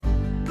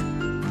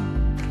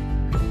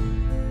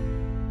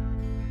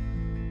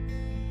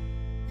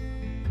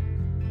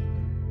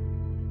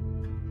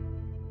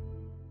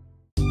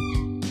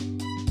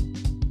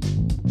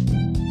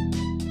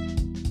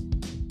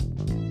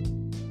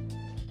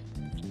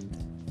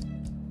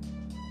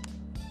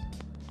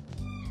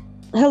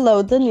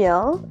Hello,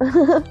 Danielle.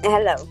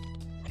 Hello.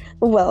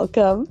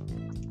 Welcome.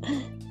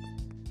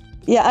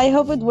 Yeah, I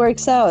hope it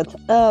works out.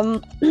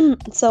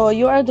 So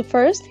you are the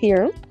first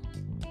here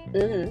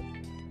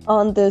Mm-hmm.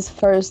 on this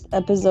first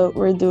episode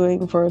we're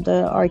doing for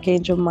the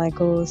Archangel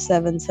Michael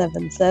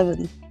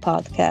 777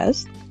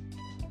 podcast.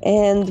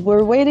 And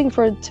we're waiting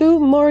for two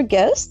more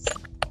guests.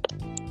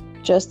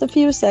 Just a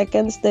few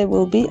seconds, they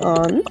will be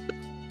on.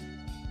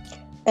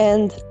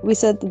 And we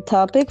said the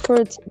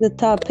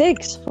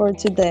topics for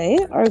today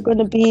are going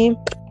to be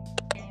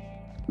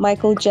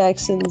Michael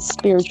Jackson's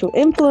spiritual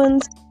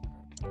influence,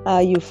 how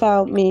you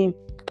found me,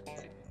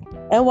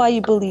 and why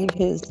you believe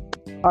his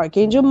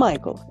Archangel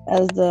Michael,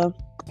 as the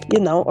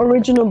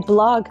original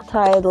blog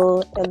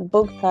title and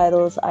book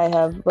titles I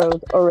have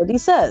wrote already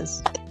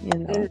says.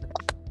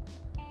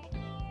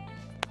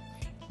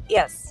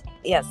 Yes.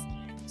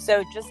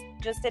 So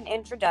just an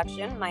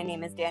introduction. My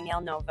name is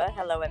Danielle Nova.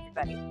 Hello,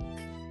 everybody.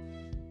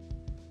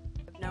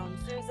 I've known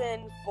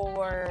Susan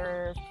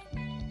for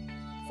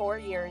 4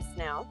 years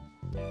now,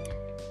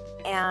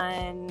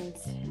 and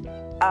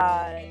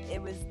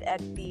it was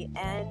at the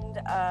end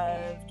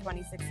of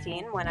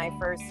 2016 when I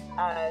first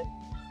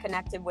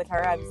connected with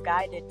her. I was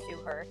guided to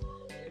her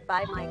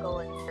by Michael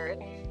and Spirit.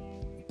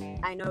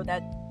 I know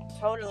that's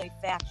totally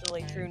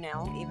factually true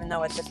now, even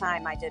though at the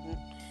time I didn't.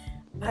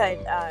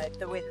 But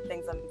the way that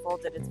things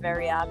unfolded, it's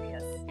very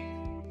obvious.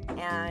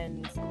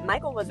 And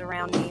Michael was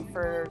around me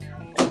for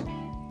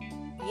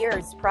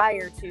years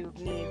prior to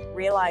me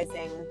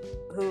realizing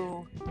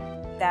who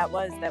that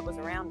was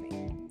around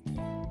me.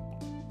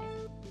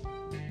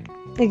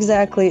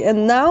 Exactly.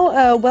 And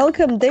now,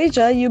 welcome,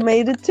 Deja. You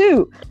made it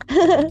too.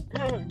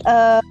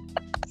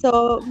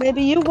 So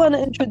maybe you want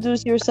to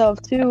introduce yourself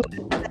too.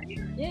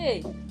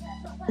 Yay!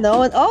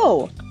 No, and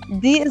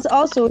Dee is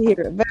also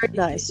here. Very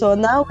nice. So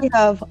now we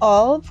have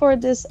all for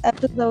this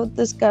episode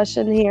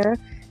discussion here.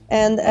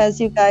 And as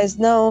you guys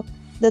know,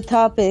 the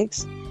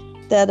topics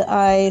that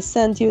I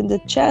sent you in the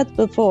chat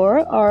before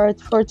are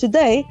for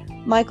today: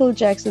 Michael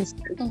Jackson's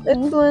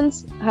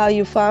influence, how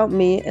you found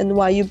me, and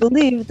why you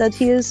believe that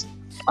he is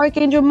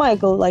Archangel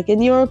Michael, like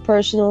in your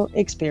personal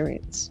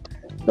experience.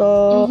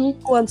 So who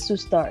wants to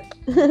start?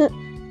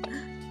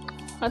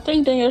 I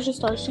think Danielle should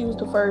start. She was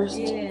the first.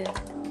 Yeah.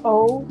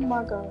 Oh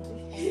my god.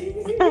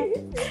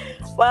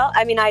 Well,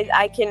 I mean,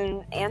 I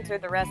can answer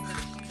the rest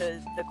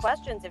of the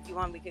questions if you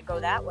want. We could go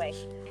that way.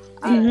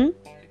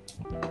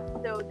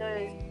 So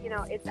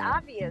it's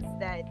obvious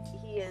that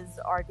he is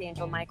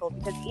Archangel Michael,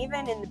 because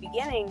even in the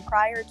beginning,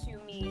 prior to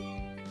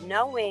me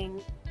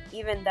knowing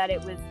even that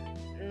it was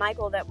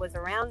Michael that was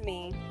around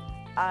me,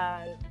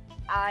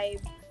 I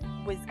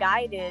was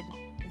guided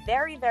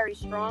very, very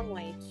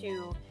strongly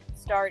to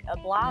start a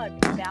blog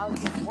about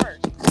his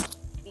work,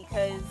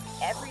 because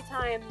every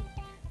time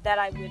that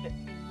I would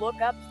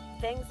look up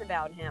things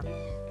about him,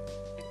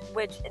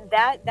 which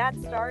that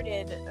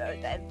started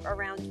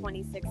around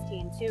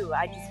 2016 too.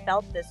 I just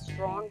felt this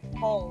strong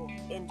pull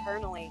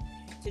internally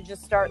to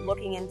just start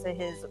looking into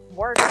his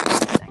work and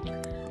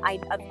everything. I,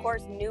 of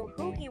course, knew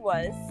who he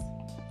was,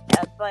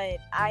 but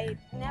I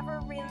never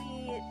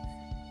really,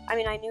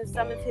 I knew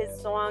some of his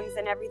songs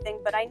and everything,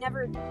 but I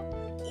never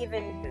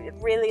even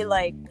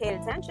really paid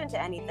attention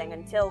to anything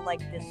until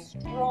this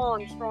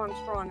strong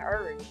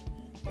urge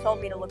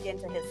told me to look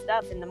into his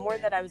stuff. And the more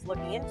that I was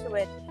looking into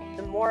it,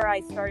 the more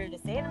I started to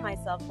say to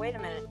myself, wait a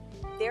minute,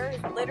 there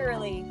is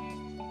literally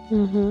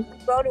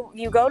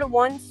you go to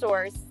one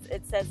source,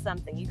 it says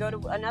something, you go to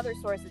another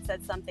source, it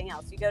says something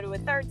else, you go to a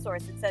third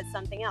source, it says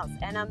something else,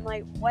 and I'm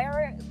like,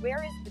 where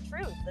is the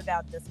truth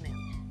about this man?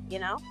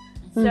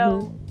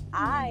 So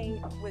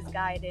I was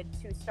guided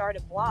to start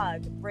a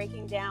blog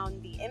breaking down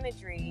the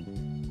imagery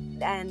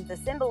and the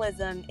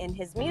symbolism in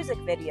his music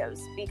videos,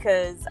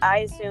 because I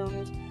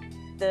assumed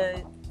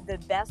the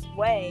best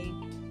way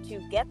to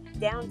get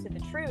down to the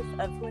truth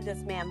of who this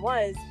man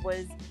was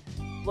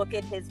look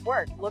at his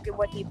work, look at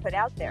what he put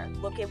out there,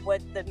 look at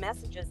what the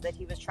messages that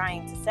he was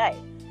trying to say.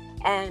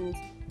 And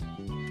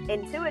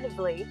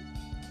intuitively,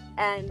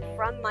 and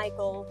from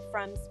Michael,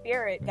 from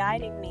Spirit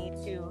guiding me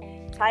to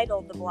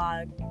title the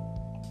blog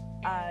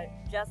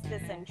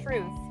Justice and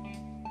Truth,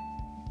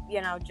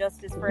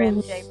 justice for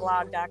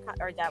mjblog.com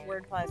or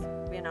 .wordpress,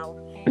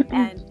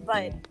 and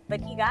but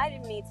he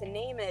guided me to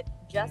name it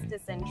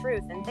Justice and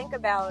Truth, and think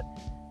about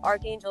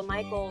Archangel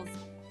Michael's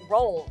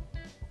role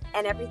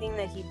and everything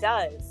that he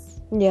does.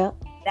 Yeah,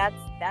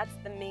 that's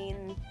the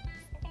main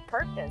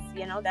purpose.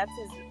 That's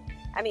his.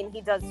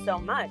 He does so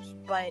much,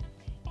 but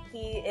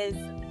he is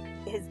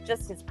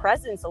his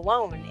presence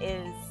alone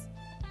is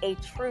a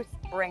truth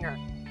bringer.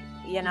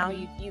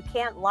 You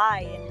can't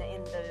lie in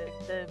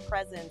the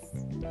presence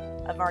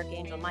of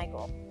Archangel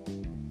Michael.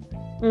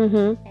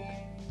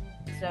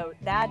 So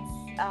that's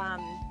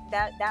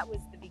that was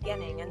the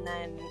beginning, and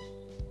then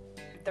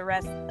the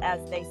rest,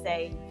 as they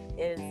say,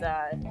 is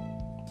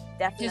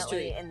definitely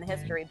History. in the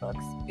history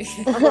books.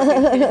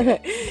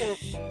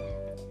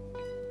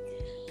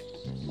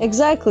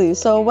 Exactly.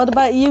 So what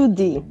about you,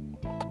 Dee?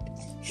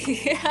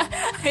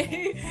 I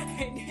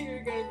knew you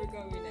were going to be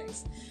going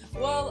next.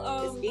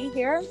 Well, Is he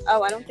here?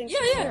 Oh, I don't think she's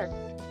here.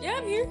 Yeah,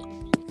 I'm here.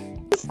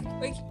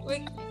 Wait,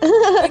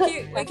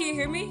 can you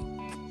hear me?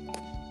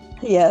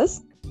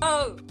 Yes.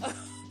 Oh,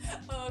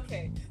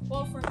 okay.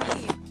 Well, for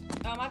me,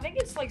 I think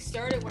it's like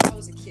started when I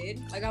was a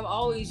kid. Like I've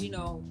always,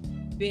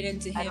 been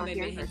into him and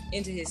been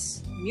into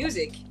his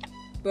music.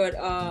 But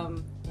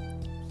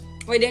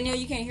wait, Danielle,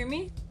 you can't hear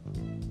me?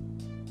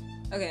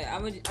 Okay,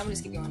 I'm gonna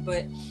just keep going.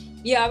 But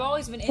yeah, I've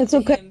always been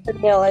into him.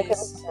 Danielle, I can.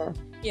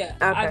 Yeah,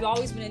 okay. I've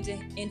always been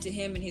into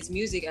him and his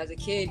music as a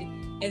kid,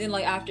 and then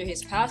like after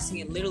his passing,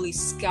 it literally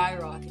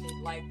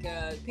skyrocketed. Like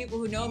people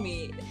who know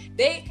me,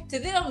 to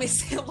them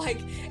it's like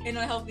an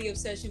unhealthy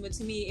obsession, but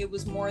to me it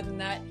was more than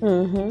that.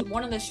 Mm-hmm.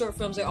 One of the short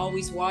films I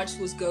always watched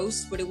was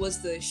Ghost, but it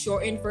was the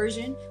shortened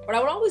version. But I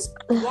would always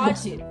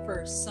watch it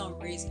for some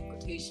reason,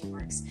 quotation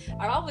marks.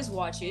 I'd always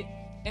watch it.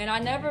 And I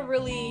never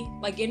really,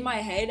 like in my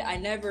head, I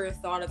never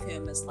thought of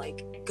him as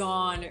like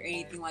gone or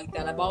anything like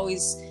that. I've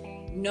always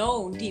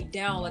known deep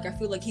down, like I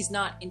feel like he's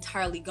not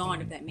entirely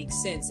gone, if that makes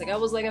sense. Like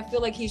I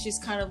feel like he's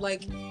just kind of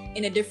like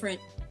in a different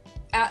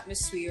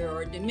atmosphere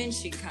or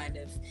dimension kind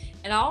of.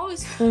 And I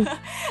always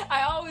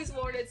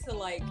wanted to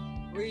like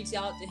reach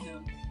out to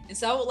him. And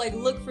so I would like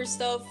look for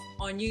stuff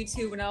on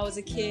YouTube when I was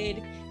a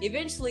kid.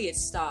 Eventually it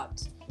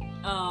stopped.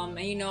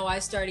 And I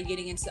started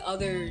getting into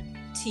other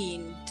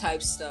teen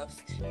type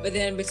stuff. But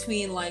then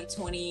between like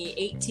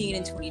 2018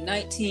 and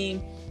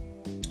 2019,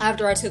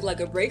 after I took like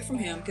a break from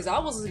him, because I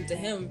was listening to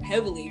him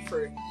heavily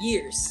for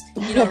years,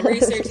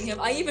 researching him.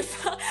 I even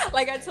found,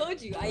 like I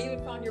told you, I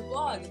even found your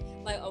blog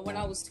like when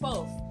I was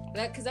 12.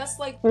 Because that's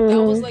like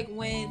that was like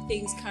when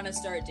things kind of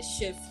started to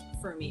shift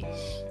for me.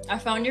 I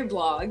found your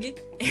blog,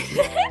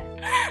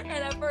 and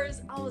at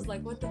first I was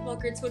like, "What the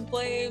fuck are twin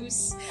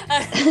flames?"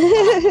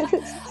 I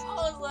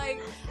was like,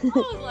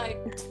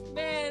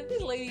 man,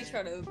 this lady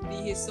trying to be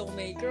his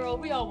soulmate. Girl,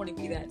 we all want to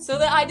be that. So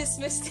then I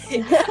dismissed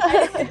it.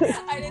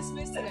 I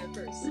dismissed it at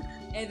first,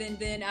 and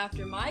then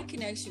after my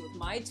connection with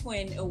my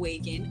twin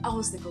awakened, I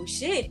was like, "Oh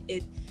shit!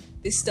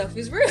 This stuff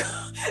is real.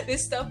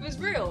 This stuff is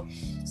real."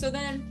 So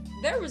then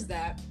there was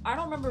that. I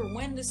don't remember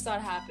when this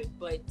thought happened,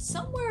 but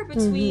somewhere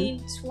between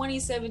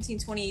 2017,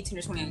 2018,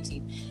 or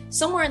 2019,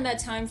 somewhere in that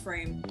time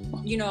frame,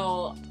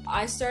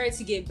 I started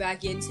to get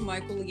back into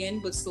Michael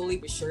again, but slowly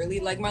but surely.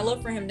 Like my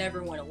love for him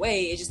never went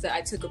away. It's just that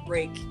I took a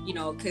break,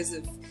 because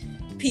of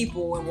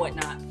people and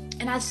whatnot.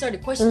 And I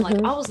started questioning,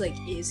 like, I was like,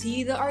 is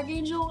he the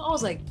Archangel? I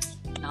was like,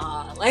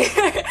 nah. Like,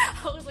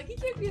 I was like, he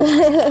can't be the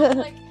Archangel. I was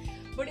like,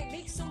 but it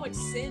makes so much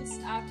sense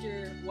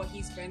after what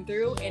he's been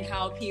through and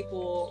how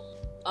people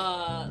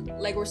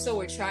like we're so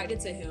attracted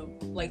to him,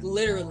 like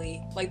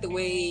literally, like the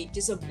way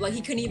like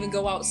he couldn't even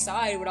go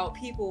outside without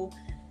people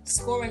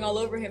scoring all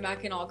over him,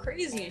 acting all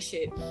crazy and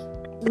shit.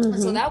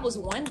 So that was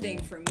one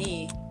thing for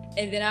me.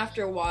 And then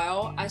after a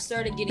while I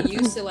started getting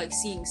used to like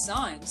seeing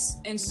signs.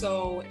 And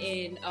so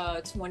in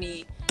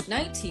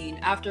 2019,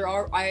 after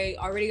I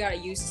already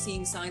got used to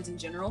seeing signs in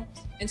general,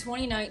 in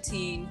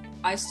 2019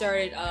 I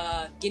started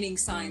getting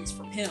signs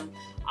from him.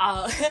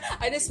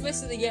 I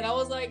dismissed it again. I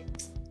was like,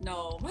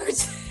 no, Michael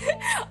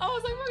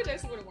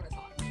Jackson wouldn't want to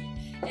talk to me.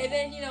 And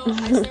then,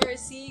 I started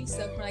seeing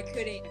stuff and I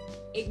couldn't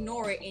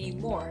ignore it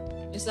anymore.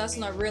 And so that's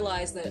when I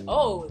realized that,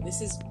 oh, this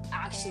is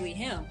actually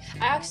him.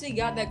 I actually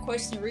got that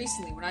question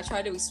recently when I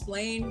tried to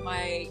explain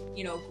my,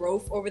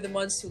 growth over the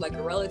months to like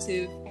a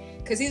relative,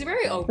 because he's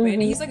very open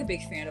and he's like a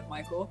big fan of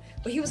Michael.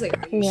 But he was like,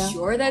 are you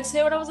sure that's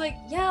him? And I was like,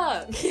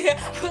 yeah.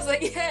 I was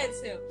like, yeah,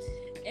 it's him.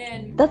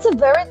 And that's a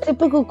very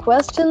typical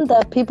question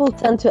that people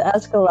tend to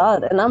ask a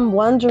lot, and I'm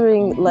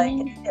wondering, like,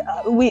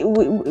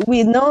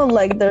 we know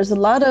like there's a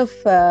lot of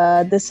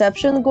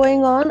deception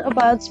going on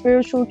about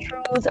spiritual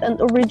truth and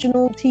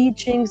original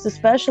teachings,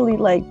 especially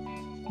like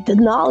the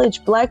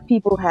knowledge Black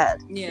people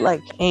had,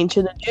 like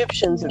ancient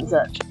Egyptians and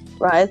such,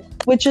 right?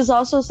 Which is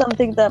also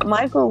something that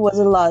Michael was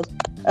a lot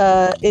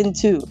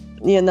into,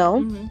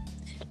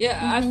 Yeah,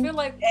 I feel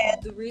like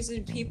the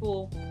reason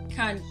people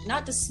kind of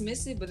not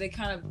dismiss it, but they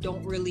kind of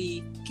don't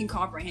really can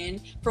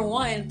comprehend. For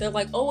one, they're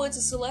like, "Oh, it's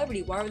a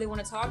celebrity. Why would they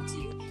want to talk to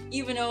you?"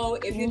 Even though,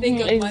 if you think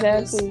of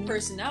Michael's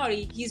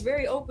personality, he's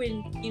very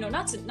open.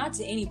 Not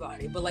to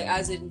anybody, but like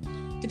as in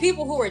to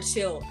people who are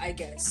chill, I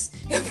guess.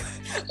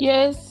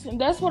 Yes,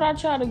 that's what I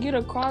try to get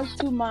across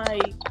to my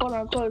quote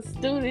unquote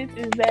students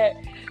is that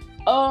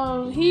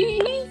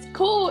he's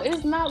cool.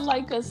 It's not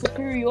like a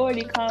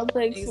superiority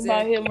complex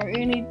about him or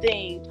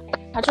anything.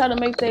 I try to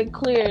make that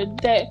clear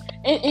that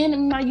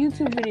in my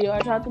YouTube video, I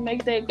try to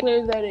make that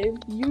clear that if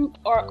you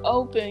are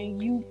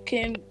open, you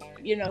can,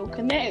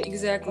 connect.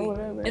 Exactly. Or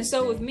whatever. And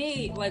so with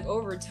me, like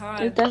over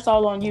time, that's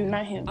all on you,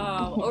 not him.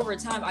 Over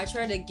time, I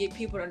try to get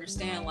people to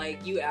understand,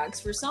 like, you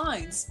ask for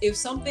signs. If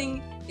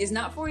something is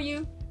not for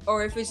you,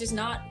 or if it's just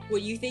not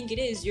what you think it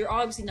is, you're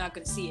obviously not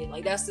going to see it.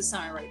 Like, that's the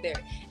sign right there.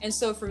 And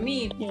so for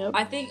me,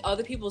 I think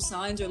other people's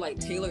signs are like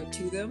tailored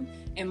to them.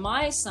 And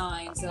my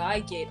signs that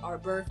I get are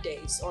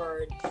birthdays,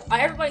 or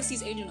everybody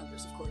sees angel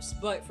numbers, of course. course.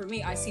 But for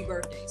me, I see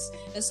birthdays.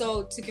 And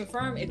so to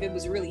confirm if it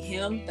was really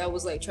him that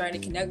was like trying to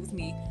connect with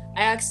me,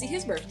 I actually see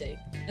his birthday.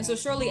 And so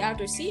shortly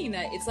after seeing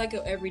that, it's like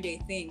an everyday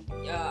thing.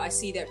 I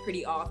see that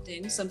pretty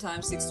often,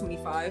 sometimes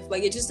 625.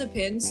 Like, it just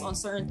depends on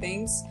certain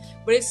things,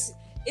 but it's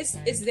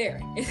there.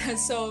 And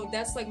so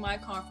that's like my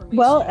confirmation.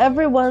 Well,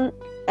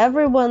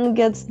 everyone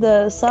gets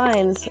the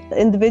signs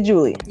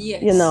individually.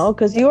 Yes. You know,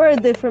 because you are a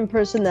different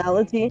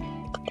personality.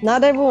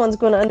 Not everyone's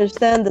going to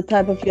understand the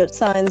type of your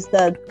signs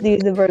that the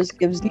universe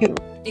gives you.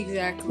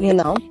 Exactly. You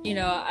know,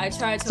 I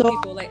try to tell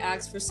people, like,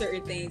 ask for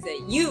certain ththings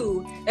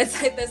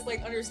that's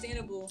like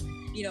understandable,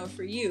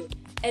 for you.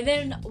 And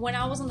then when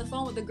I was on the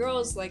phone with the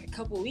girls like a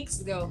couple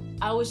weeks ago,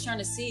 I was trying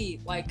to see,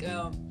 like,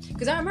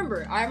 because I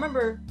remember,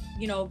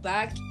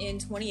 back in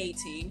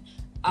 2018,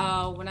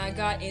 when I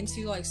got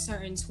into like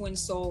certain twin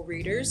soul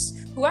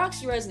readers who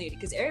actually resonated,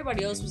 because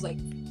everybody else was like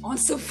on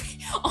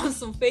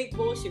some fake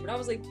bullshit, but I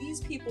was like,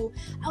 these people,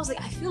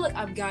 I feel like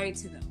I'm guided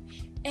to them.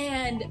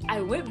 And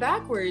I went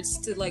backwards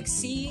to like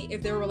see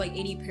if there were like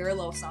any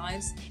parallel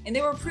signs, and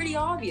they were pretty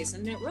obvious,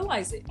 and I didn't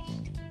realize it.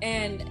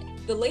 And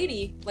the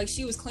lady, like,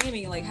 she was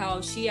claiming like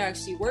how she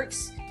actually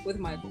works with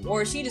Michael,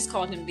 or she just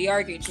called him the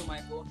Archangel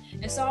Michael.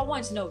 And so I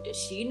wanted to know, does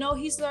she know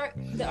he's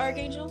the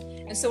Archangel?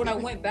 And so when I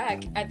went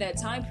back at that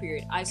time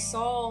period, I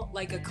saw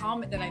like a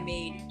comment that I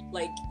made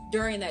like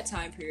during that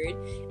time period.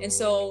 And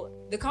so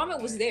the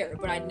comment was there,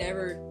 but I'd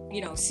never,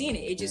 seen it.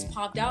 It just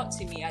popped out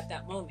to me at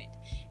that moment.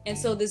 And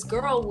so this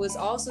girl was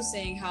also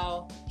saying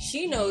how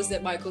she knows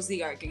that Michael's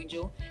the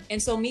Archangel.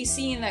 And so me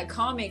seeing that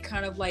comment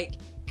kind of like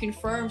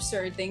confirmed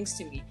certain things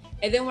to me.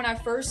 And then when I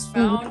first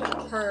found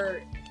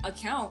her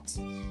account,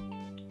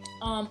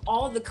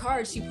 all the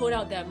cards she put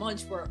out that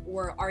month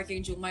were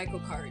Archangel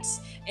Michael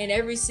cards, and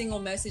every single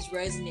message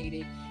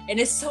resonated. And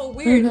it's so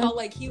weird how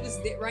like he was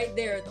right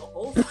there the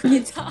whole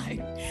fucking time,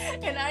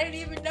 and I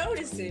didn't even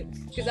notice it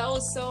because I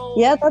was so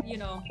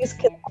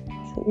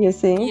you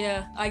see.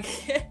 Yeah, I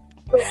get.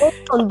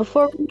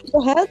 Before we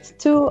go ahead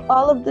to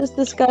all of this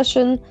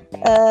discussion,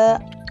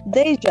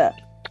 Deja,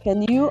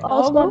 can you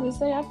also? I was about to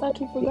say, I thought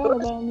you forgot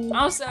about me.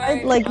 I'm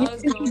sorry. Like,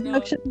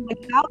 introduction,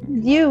 like, how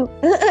did you?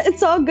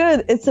 It's all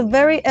good. It's a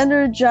very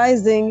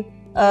energizing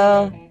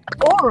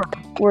aura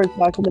we're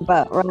talking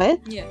about, right?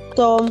 Yeah.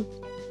 So,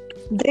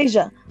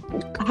 Deja,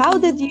 how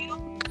did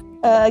you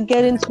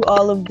get into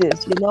all of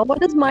this?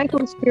 What is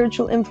Michael's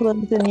spiritual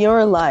influence in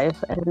your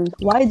life, and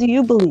why do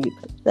you believe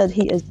that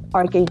he is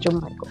Archangel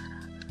Michael?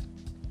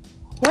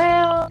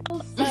 Well,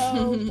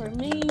 so for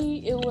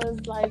me, it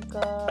was like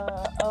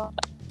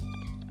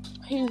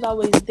he was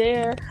always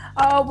there.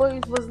 I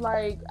always was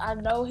like, I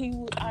know he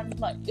was. I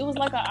knew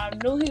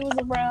he was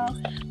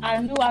around. I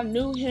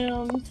knew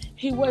him.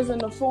 He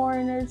wasn't a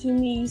foreigner to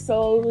me.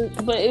 So,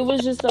 but it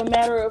was just a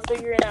matter of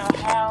figuring out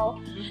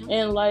how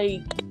and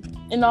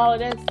all of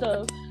that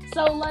stuff.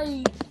 So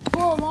like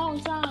for a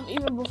long time,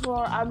 even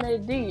before I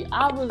met D,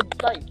 I was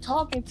like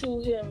talking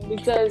to him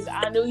because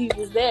I knew he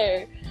was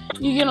there.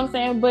 You get what I'm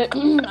saying? But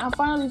I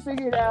finally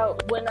figured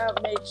out when I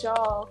met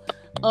y'all,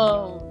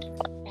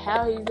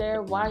 how he's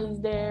there, why he's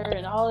there,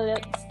 and all of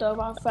that stuff.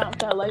 I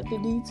found out like the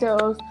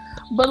details,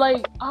 but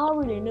like I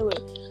already knew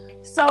it.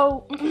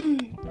 So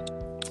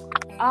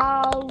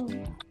I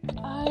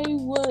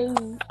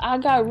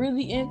got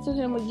really into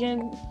him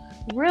again.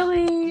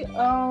 Really,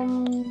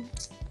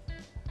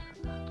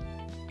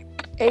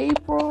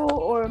 April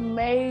or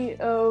May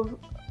of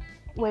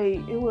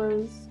it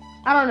was,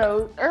 I don't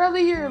know,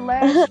 earlier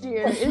last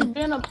year.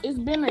 It's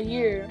been a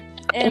year,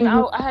 and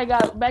I had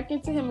got back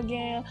into him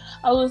again.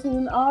 I was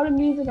listening to all the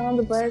music on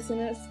the bus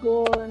and at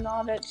school and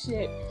all that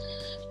shit,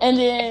 and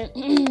then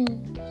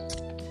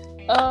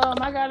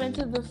I got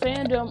into the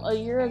fandom a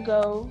year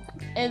ago,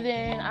 and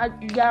then I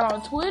got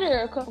on Twitter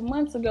a couple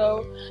months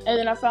ago, and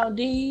then I found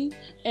D,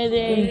 and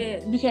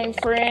then became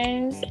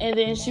friends, and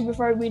then she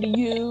referred me to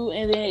you,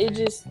 and then it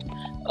just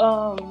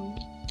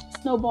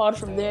snowballed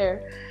from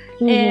there.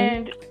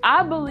 And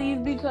I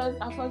believe because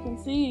I fucking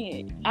see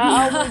it.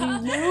 I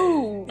already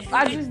knew.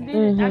 I just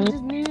didn't. I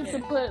just needed to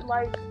put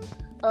like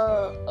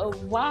a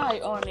Y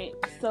on it.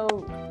 So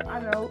I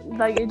know,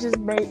 like, it just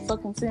made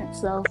fucking sense.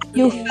 So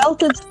you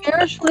felt it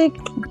spiritually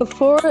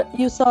before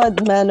you saw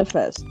it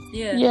manifest.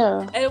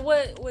 Yeah. And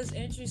what was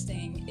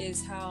interesting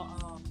is how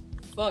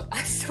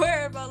I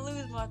swear if I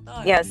lose my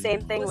thoughts. Yeah,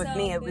 same thing with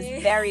me. It was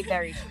very,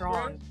 very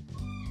strong.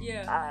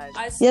 Yeah.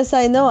 Yes,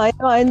 I know.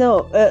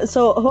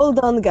 So hold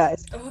on,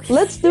 guys. Okay.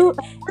 Let's do a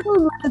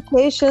little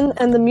meditation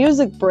and the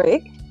music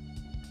break.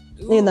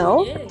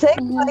 Ooh, Take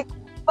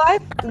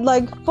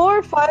like 4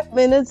 or 5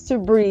 minutes to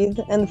breathe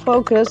and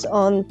focus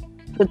on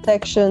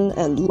protection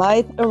and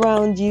light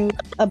around you.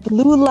 A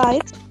blue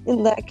light,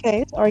 in that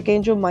case,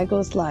 Archangel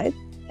Michael's light.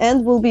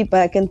 And we'll be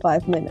back in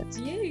 5 minutes.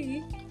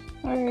 Yay.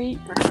 all right.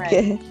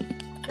 Okay.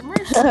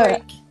 Commercial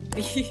break.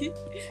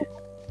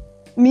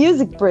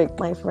 Music break,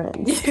 my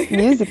friends.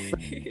 Music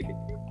break.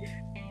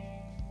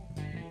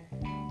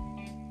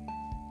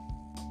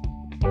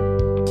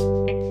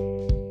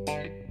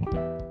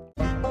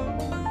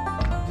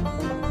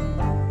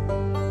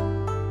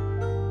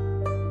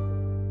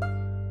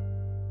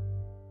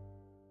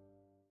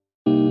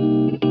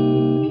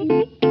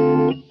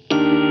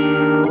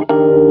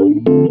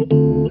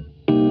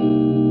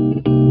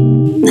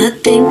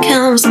 Nothing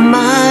comes to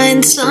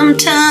mind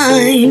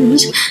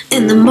sometimes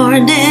in the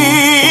morning.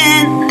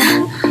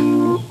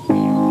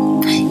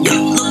 You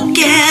look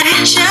at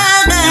each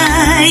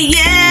other,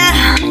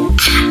 yeah.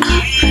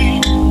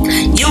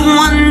 You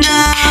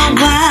wonder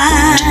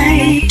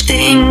why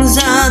things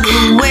are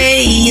the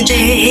way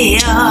they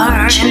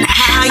are and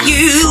how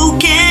you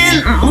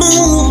can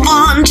move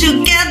on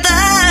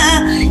together,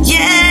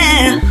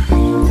 yeah.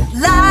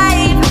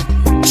 Life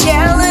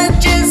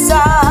challenges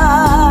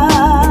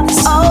are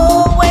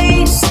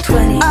always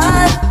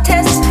a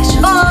test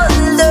for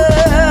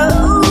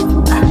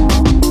love.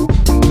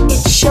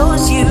 It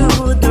shows you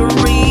the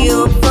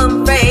real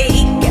from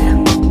fake.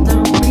 The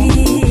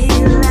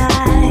real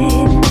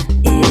life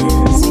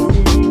is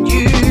in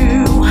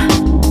you.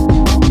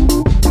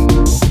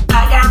 I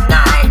got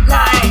 9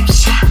 lives.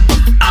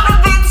 I'm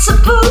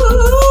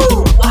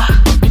invincible.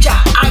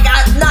 I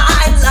got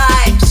 9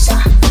 lives.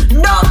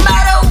 No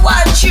matter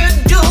what you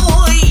do,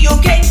 you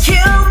can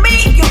kill me,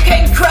 you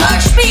can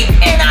crush me,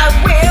 and I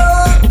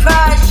will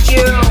crush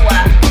you.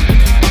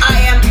 I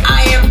am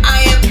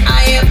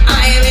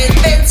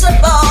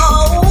invincible.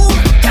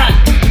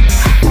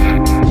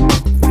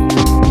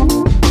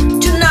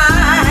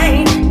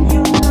 Tonight,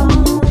 you know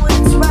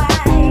it's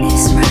right.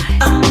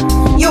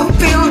 You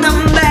feel the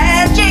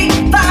magic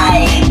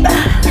vibe.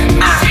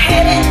 I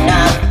had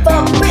enough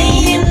of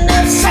being a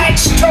sex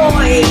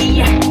toy.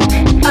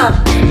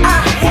 I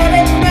had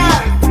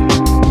enough.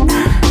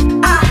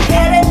 I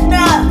had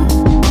enough.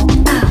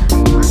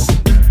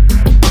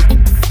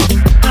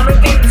 I'm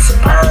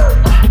invincible.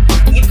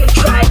 You can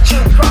try to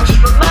crush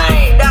my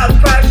mind. I'll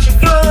crush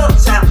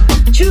yours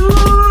too.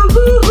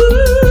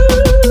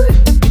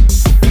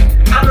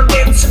 I'm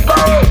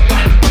invincible.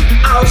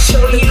 I'll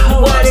show you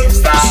what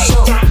is right.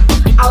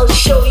 I'll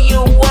show you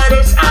what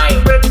is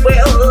iron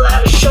will.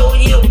 I'll show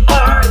you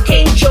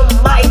Archangel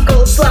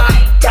Michael's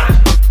light.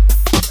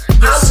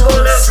 I'm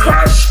gonna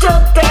crush the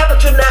devil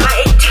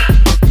tonight.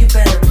 You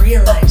better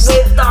realize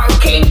with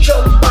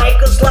Archangel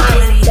Michael's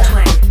light.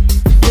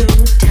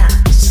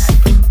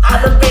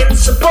 I'm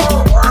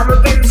invincible. I'm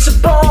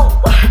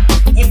invincible.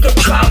 You can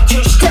try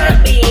to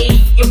stab me.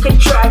 You can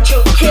try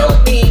to kill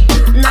me.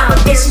 I'm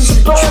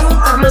invincible.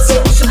 I'm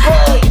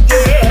invincible.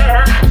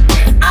 Yeah.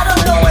 I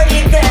don't know any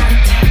of that.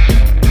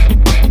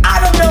 I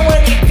don't know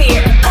any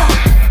fear.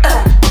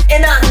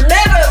 And I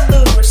never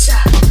lose.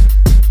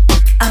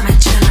 I'm a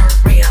general.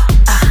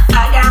 I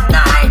got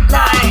 9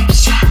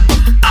 lives.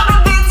 I'm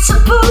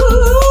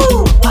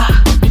invincible.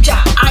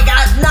 I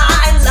got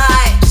 9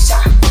 lives.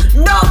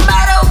 No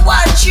matter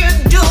what you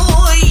do,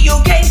 you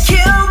can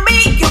kill me,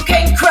 you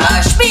can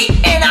crush me,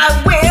 and I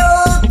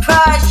will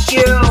crush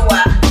you.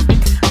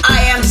 I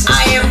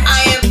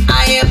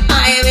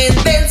am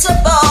invincible.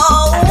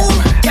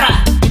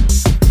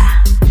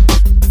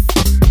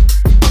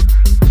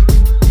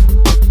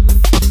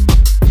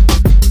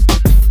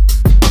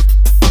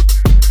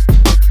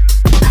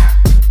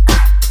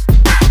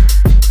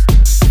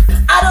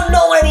 I don't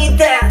know any of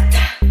that.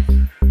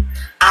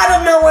 I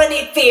don't know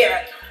any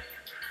fear.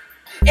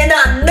 And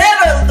I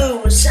never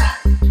lose.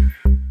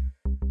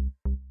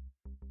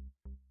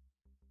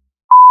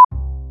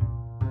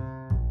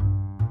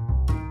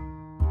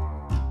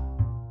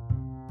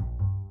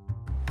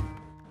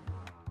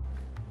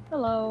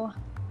 Hello.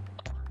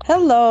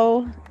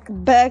 Hello,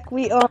 back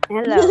we are.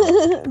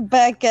 Hello.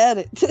 Back at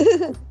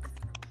it.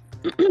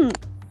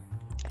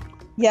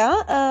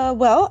 Yeah,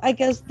 well, I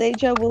guess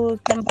Deja will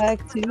come back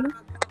too.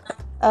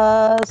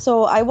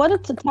 So I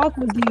wanted to talk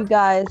with you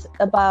guys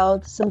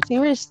about some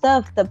serious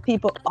stuff that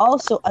people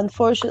also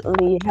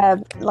unfortunately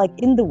have like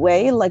in the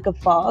way, like a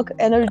fog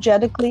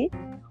energetically,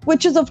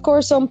 which is of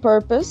course on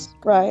purpose,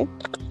 right?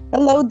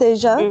 Hello,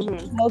 Deja.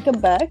 Mhm. Welcome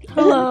back.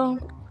 Hello.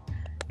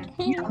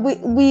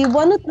 We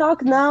want to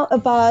talk now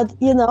about,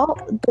 you know,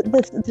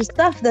 the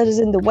stuff that is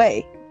in the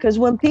way. Because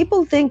when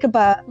people think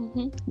about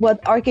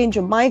what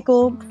Archangel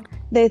Michael,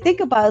 they think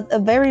about a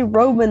very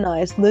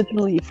Romanized,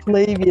 literally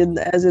Flavian,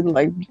 as in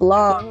like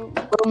blonde,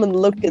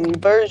 Roman-looking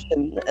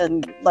version,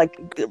 and like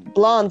the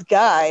blonde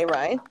guy,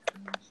 right?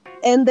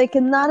 And they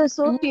cannot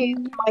associate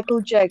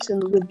Michael Jackson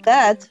with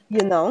that,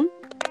 you know.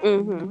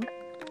 Mhm.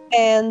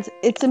 And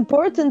it's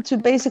important to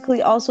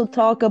basically also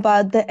talk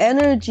about the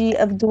energy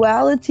of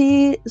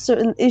duality,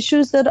 certain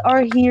issues that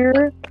are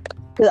here.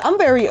 Because I'm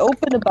very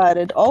open about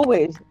it,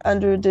 always,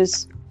 under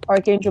this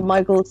Archangel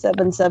Michael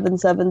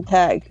 777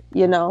 tag,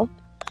 you know?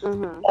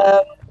 Mhm.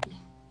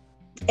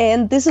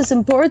 And this is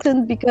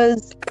important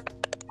because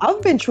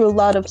I've been through a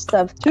lot of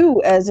stuff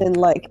too, as in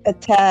like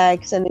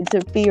attacks and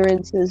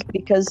interferences,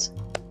 because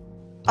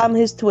I'm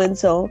his twin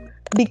soul.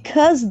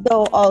 Because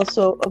though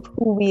also of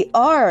who we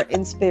are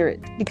in spirit,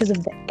 because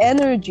of the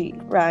energy,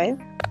 right?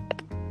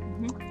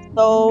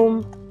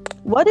 So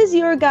what is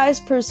your guys'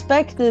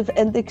 perspective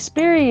and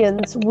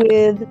experience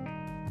with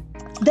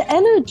the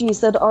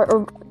energies that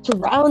are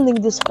surrounding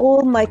this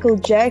whole Michael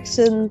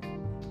Jackson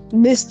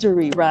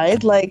mystery,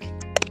 right? Like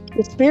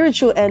the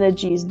spiritual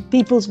energies,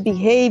 people's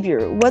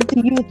behavior. What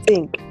do you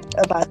think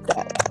about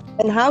that?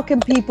 And how can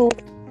people,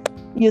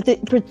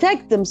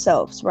 protect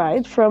themselves,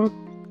 right, from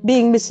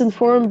being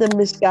misinformed and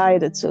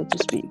misguided, so to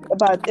speak,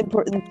 about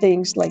important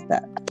things like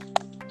that?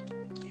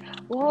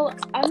 Well,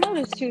 I've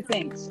noticed two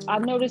things.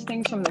 I've noticed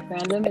things from the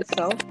fandom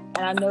itself,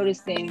 and I've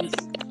noticed things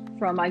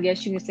from, I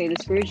guess you can say, the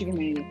spiritual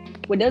community.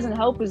 What doesn't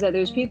help is that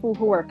there's people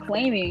who are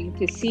claiming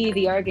to see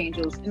the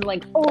archangels and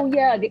like, oh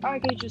yeah, the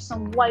archangel's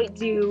some white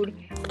dude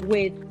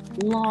with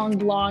long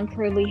blonde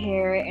curly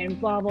hair and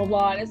blah blah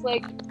blah. And it's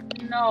like,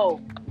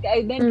 no.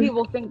 And then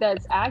people think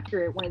that's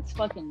accurate when it's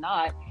fucking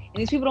not. And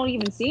these people don't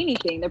even see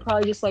anything. They're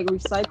probably just like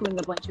recycling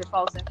a bunch of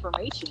false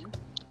information.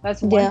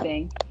 That's one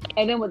thing.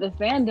 And then with the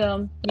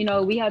fandom, you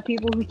know, we have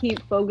people who keep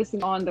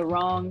focusing on the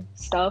wrong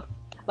stuff.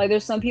 Like,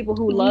 there's some people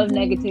who love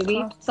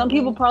negativity. Some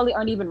people probably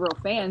aren't even real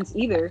fans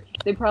either.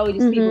 They're probably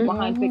just people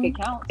behind fake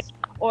accounts.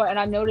 And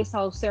I've noticed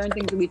how certain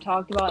things that we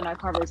talked about in our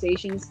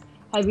conversations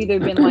have either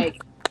been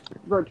like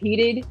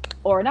repeated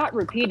or not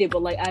repeated,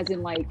 but like as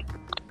in like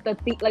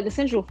the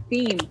central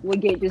theme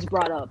would get just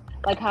brought up.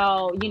 Like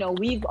how, you know,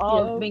 we've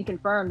all been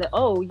confirmed that,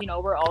 oh, you know,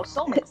 we're all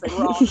soulmates. Like,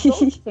 we're all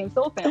same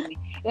soul family.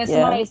 And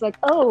somebody's like,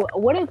 oh,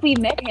 what if we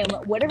met him?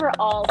 What if we're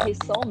all his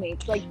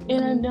soulmates? Like,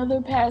 in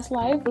another past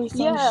life or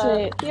some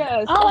shit.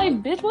 Yeah. I'm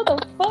like, bitch, what the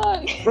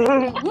fuck?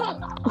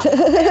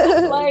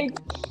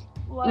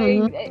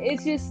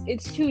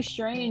 It's too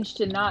strange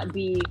to not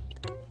be,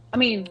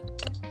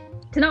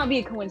 to not be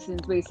a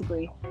coincidence,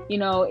 basically. You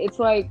know, it's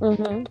like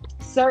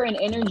certain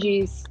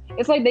energies,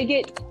 it's like they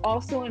get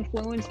also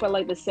influenced by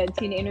like the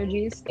sentient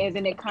energies, and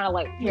then it kind of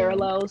like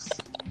parallels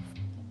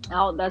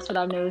out. That's what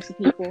I've noticed with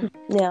people.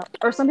 Yeah.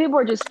 Or some people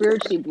are just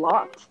spiritually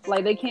blocked.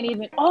 Like, they can't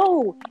even,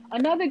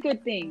 another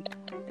good thing.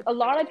 A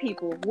lot of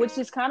people, which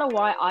is kind of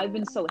why I've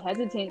been so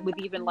hesitant with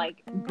even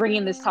like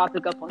bringing this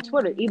topic up on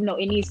Twitter, even though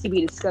it needs to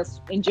be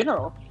discussed in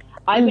general.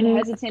 I've been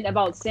hesitant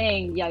about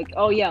saying like,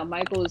 oh yeah,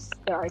 Michael's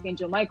the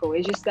Archangel Michael.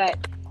 It's just that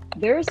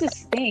there's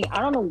this thing, I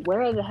don't know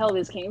where the hell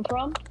this came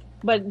from,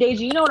 but Deji,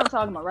 you know what I'm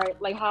talking about, right?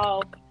 Like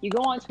how you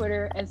go on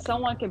Twitter and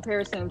someone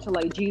compares him to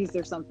like Jesus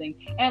or something,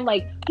 and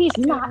like, he's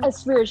not a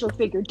spiritual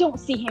figure, don't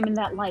see him in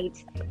that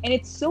light. And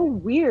it's so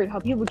weird how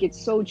people get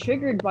so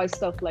triggered by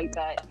stuff like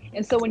that.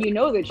 And so when you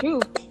know the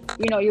truth,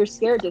 you know, you're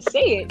scared to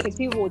say it because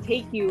people will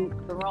take you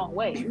the wrong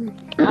way.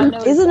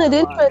 Isn't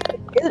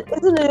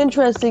it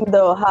interesting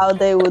though how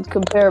they would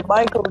compare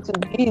Michael to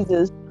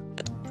Jesus?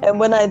 And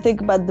when I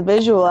think about the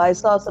visual, I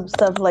saw some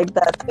stuff like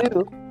that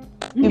too.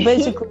 You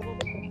basically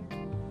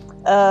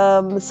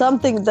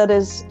something that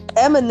is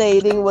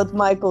emanating what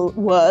Michael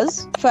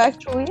was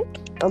factually,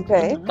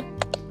 okay,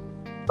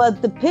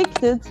 but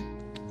depicted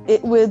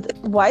it with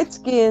white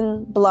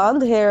skin,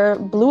 blonde hair,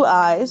 blue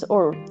eyes,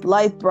 or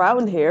light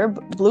brown hair,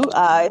 blue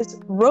eyes,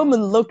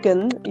 Roman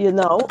looking, you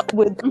know,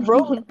 with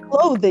Roman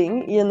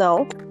clothing, you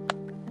know,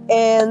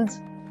 and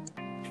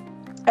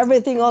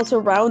everything also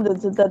around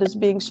it that is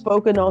being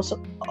spoken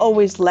also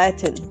always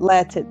Latin,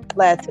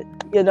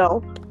 you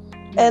know.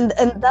 And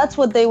that's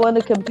what they want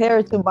to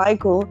compare to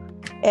Michael.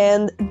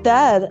 And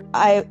that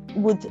I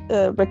would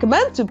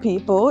recommend to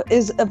people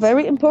is a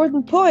very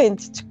important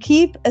point to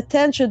keep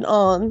attention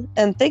on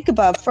and think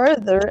about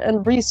further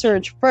and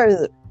research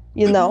further,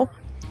 you know,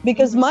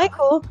 because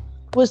Michael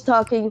was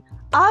talking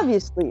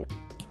obviously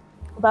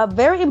about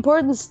very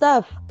important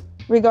stuff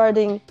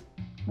regarding,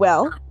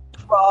 well,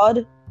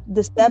 fraud,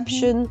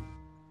 deception,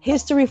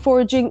 history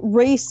forging,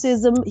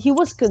 racism. He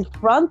was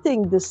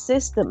confronting the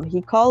system.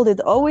 He called it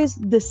always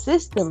the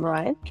system,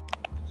 right?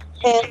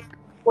 And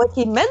what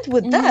he meant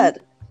with that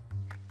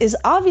is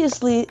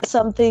obviously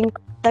something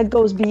that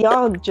goes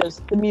beyond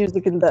just the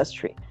music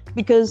industry.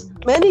 Because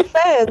many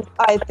fans,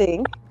 I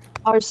think,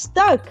 are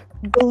stuck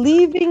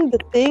believing the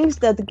things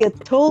that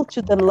get told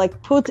to them,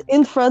 like put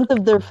in front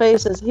of their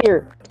faces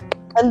here.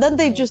 And then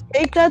they just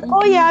take that,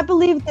 oh yeah, I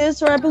believe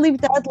this or I believe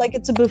that, like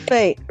it's a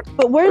buffet.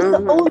 But where's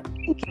the own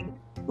thinking?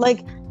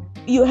 Like,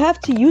 you have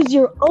to use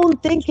your own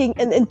thinking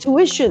and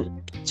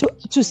intuition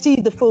to see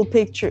the full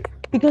picture.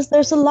 Because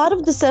there's a lot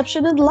of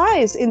deception and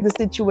lies in the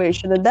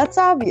situation, and that's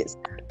obvious.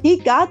 He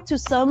got to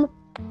some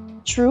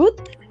truth.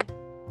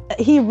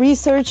 He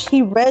researched,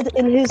 he read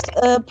in his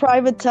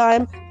private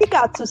time. He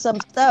got to some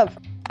stuff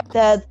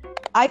that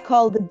I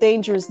call the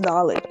dangerous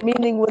knowledge,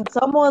 meaning when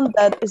someone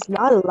that is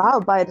not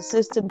allowed by the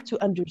system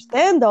to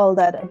understand all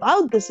that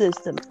about the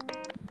system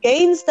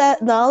gains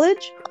that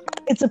knowledge,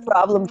 it's a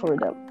problem for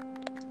them.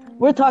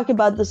 We're talking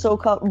about the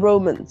so-called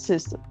Roman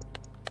system.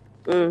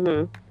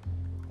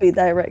 Be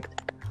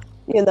direct.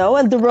 You know,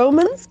 and the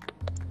Romans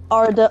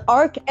are the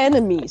arch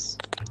enemies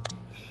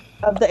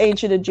of the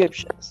ancient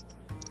Egyptians.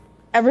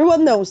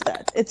 Everyone knows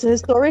that. It's a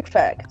historic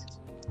fact.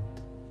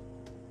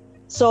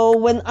 So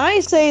when I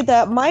say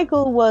that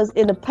Michael was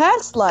in a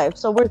past life,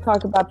 so we're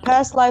talking about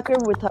past life here,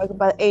 we're talking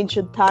about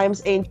ancient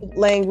times, ancient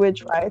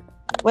language, right?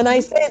 When I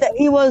say that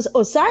he was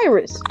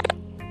Osiris,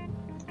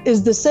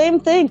 is the same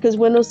thing, because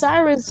when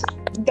Osiris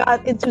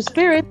got into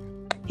spirit,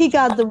 he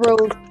got the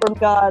role from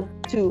God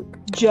to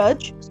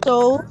judge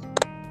souls,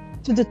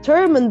 to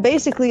determine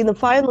basically in the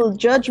final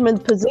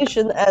judgment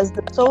position as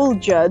the soul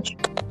judge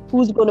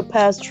who's going to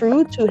pass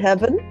through to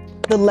heaven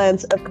the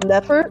lands of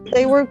Nefer,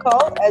 they were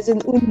called, as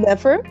in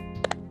Nefer.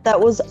 That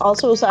was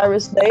also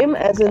Osiris' name,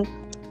 as in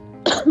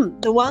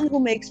the one who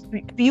makes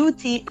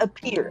beauty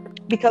appear,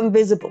 become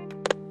visible.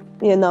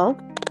 You know?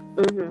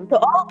 Mm-hmm. So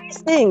all these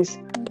things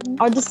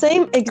are the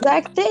same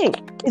exact thing.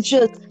 It's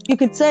just, you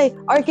could say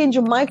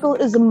Archangel Michael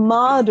is a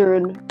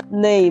modern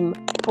name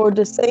for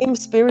the same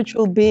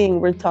spiritual being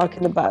we're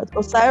talking about.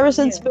 Osiris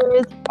in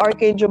spirit,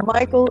 Archangel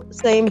Michael,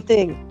 same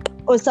thing.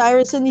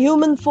 Osiris in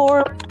human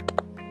form,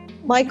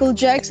 Michael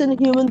Jackson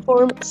human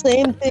form,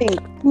 same thing.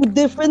 Two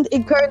different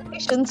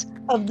incarnations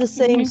of the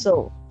same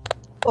soul.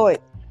 Point.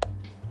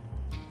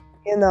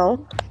 You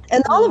know?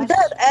 And all of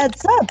that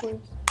adds up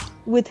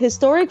with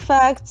historic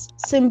facts,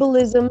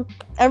 symbolism,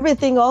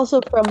 everything also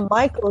from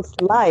Michael's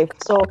life.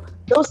 So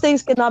those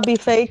things cannot be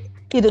faked.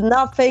 He did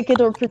not fake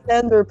it or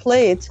pretend or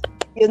play it,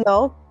 you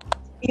know?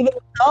 Even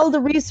with all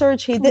the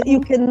research he did, you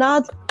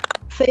cannot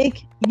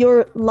fake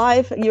your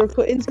life, your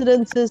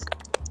coincidences,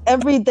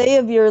 every day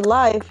of your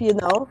life, you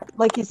know?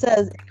 Like he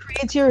says, it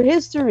creates your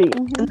history.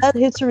 And that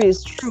history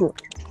is true.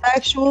 It's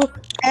factual.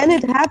 And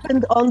it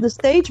happened on the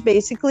stage,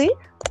 basically,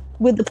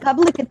 with the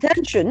public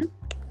attention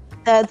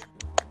that,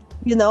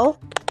 you know,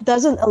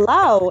 doesn't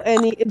allow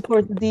any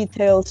important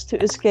details to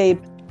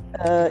escape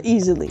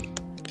easily.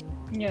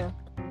 Yeah.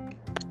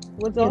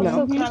 What's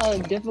also kind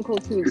of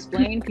difficult to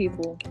explain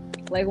people,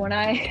 like when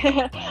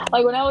I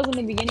was in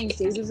the beginning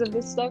stages of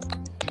this stuff,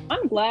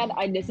 I'm glad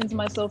I distanced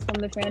myself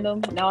from the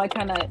fandom. Now I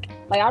kind of,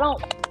 like, I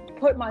don't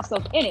put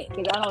myself in it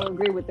because I don't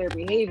agree with their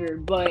behavior,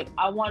 but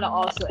I want to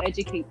also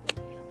educate them.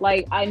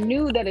 Like, I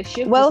knew that a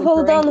shift was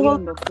occurring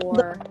even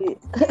before.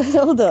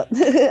 Hold on.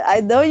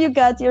 I know you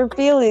got your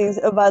feelings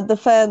about the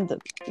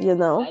fandom, you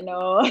know? I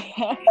know.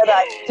 But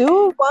I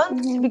do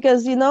want,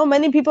 because, you know,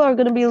 many people are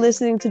going to be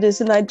listening to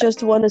this, and I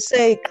just want to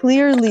say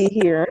clearly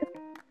here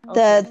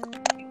that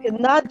you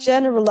cannot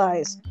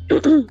generalize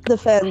the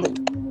fandom.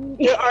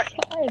 There are,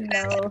 I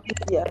know.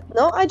 Yeah.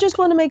 No, I just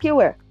want to make you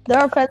aware. There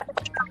are fans.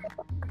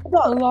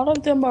 A lot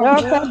of them are. There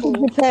are fans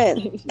in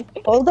Japan.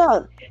 Hold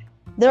on.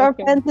 There are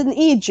fans in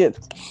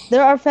Egypt.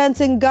 There are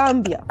fans in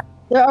Gambia.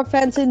 There are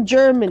fans in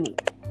Germany.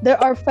 There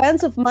are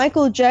fans of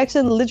Michael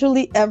Jackson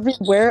literally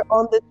everywhere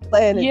on this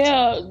planet.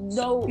 Yeah,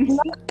 no,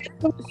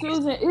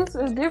 Susan, it's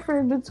a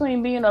difference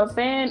between being a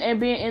fan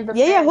and being in the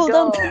fandom. Yeah, hold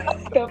on.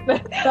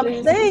 What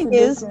I'm saying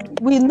is,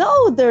 we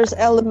know there's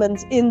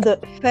elements in the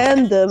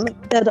fandom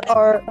that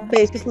are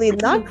basically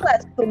not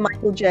classical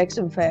Michael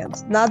Jackson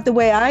fans. Not the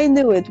way I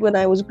knew it when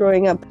I was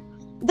growing up.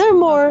 They're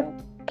more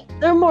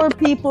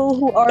people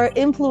who are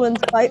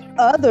influenced by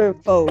other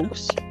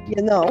folks,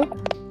 you know,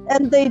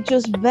 and they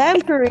just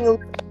vampering a little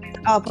bit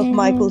off of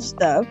Michael's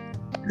stuff.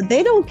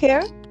 They don't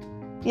care,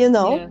 you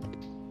know. Yeah.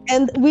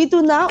 And we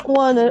do not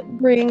want to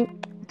bring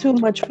too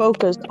much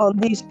focus on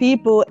these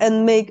people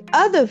and make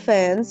other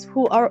fans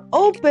who are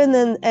open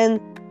and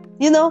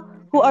you know,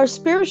 who are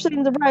spiritually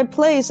in the right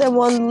place and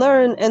want to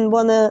learn and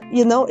want to,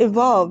 you know,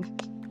 evolve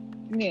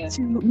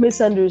to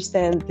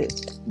misunderstand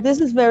this.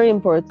 This is very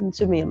important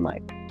to me and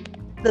Mike.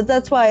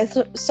 That's why,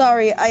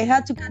 sorry, I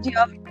had to cut you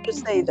off to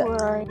say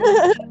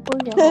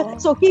that.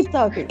 So keep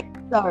talking.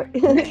 Sorry.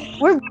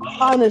 We're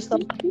honest on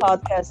the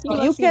podcast.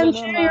 So you can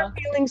share your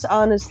feelings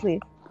honestly,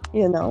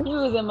 you know. He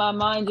was in my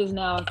mind just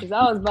now because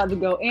I was about to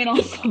go in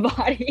on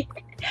somebody.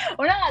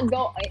 Well,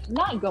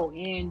 not go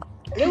in.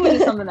 It was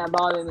just something that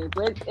bothered me,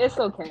 but it's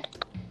okay.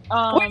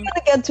 We're going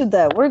to get to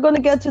that. We're going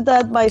to get to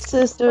that, my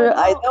sister.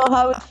 I know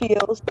how it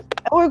feels.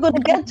 And we're going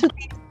to get to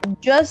the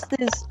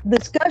justice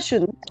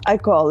discussion, I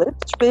call it.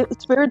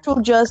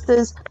 Spiritual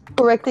justice,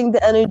 correcting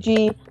the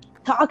energy,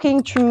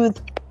 talking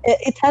truth.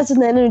 It has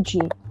an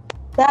energy.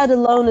 That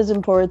alone is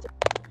important.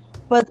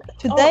 But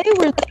today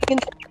we're taking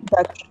an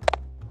introduction.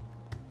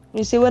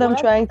 You see what I'm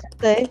trying to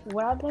say?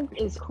 What I think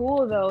is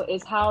cool, though,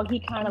 is how he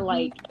kind of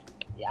like,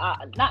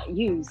 not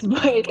used,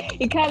 but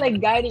he kind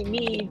of guided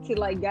me to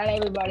like guide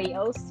everybody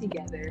else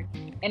together.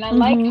 And I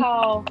like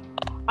how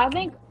I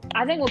think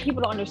what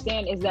people don't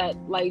understand is that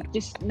like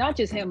just not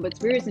just him but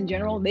spirits in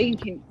general, they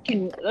can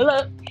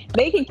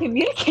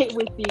communicate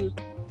with you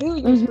through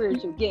your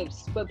spiritual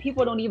gifts, but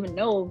people don't even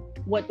know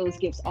what those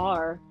gifts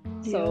are.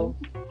 So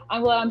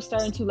I'm glad I'm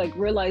starting to like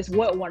realize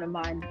what one of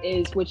mine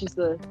is, which is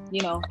the,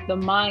 you know, the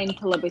mind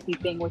telepathy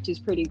thing, which is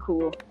pretty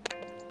cool.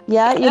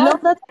 Yeah, you know,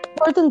 that's an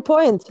important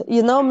point.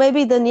 You know,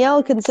 maybe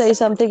Danielle can say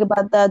something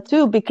about that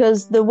too,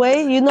 because the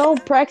way, you know,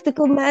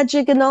 practical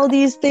magic and all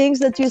these things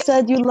that you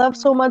said you love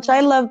so much, I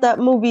love that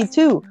movie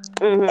too.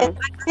 And I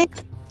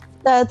think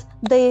that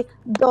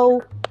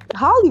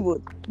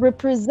Hollywood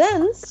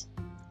represents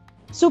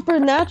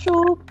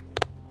supernatural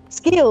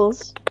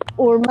skills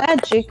or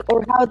magic,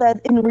 or how that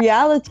in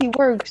reality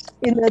works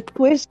in a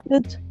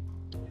twisted,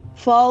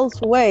 false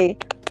way,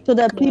 so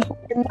that people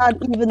cannot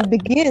even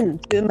begin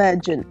to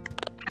imagine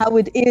how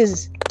it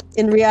is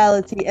in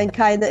reality, and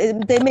kind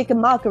of they make a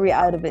mockery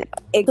out of it.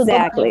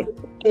 Exactly.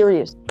 So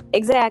serious.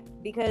 Exactly,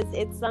 because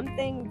it's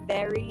something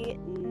very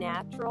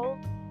natural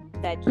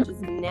that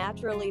just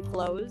naturally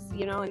flows,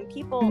 you know, and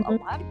people, a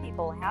lot of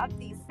people have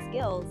these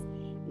skills.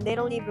 They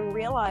don't even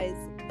realize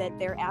that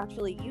they're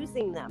actually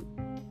using them,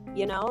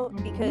 you know,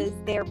 because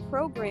they're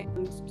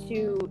programmed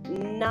to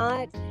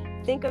not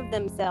think of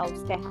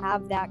themselves to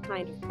have that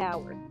kind of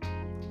power.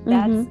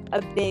 That's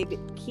a big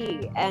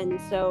key. And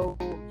so,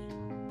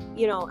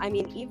 you know, I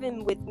mean,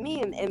 even with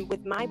me and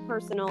with my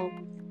personal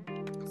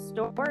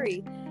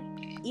story,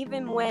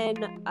 even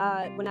when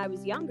I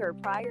was younger,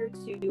 prior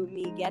to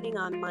me getting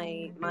on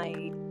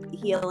my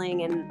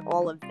healing and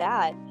all of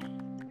that,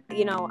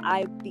 you know,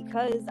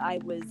 because I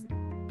was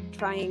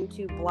trying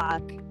to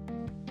block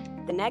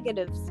the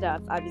negative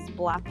stuff, I was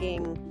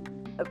blocking,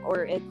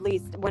 or at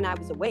least when I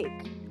was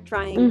awake,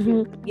 trying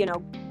to, you know,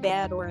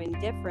 bad or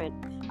indifferent,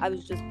 I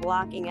was just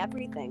blocking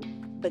everything.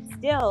 But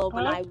still,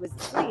 when I was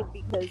asleep,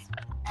 because...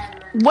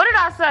 What did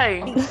I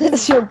say?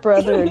 It's your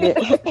brother again.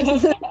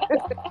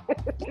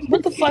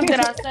 What the fuck did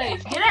I say?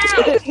 Get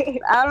out!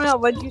 I don't know.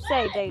 What did you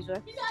say, Deja?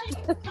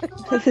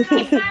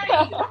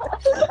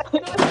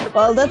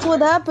 Well, that's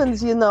what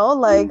happens, you know,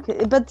 like,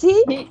 but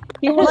he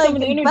wants like some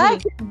of the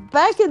energy.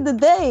 back in the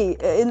day,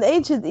 in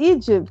ancient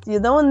Egypt, you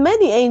know, in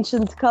many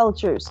ancient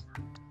cultures,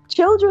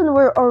 children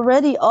were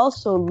already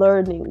also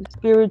learning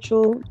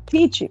spiritual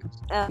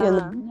teachings. You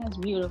know? That's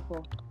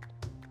beautiful.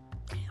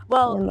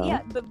 Well, You know?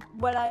 yeah, but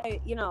what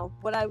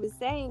I was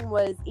saying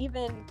was,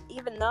 even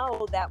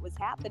though that was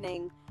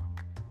happening,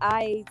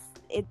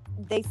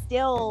 they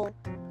still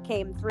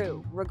came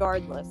through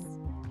regardless.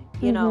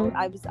 You know,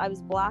 I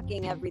was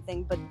blocking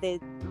everything, but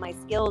my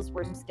skills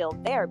were still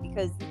there,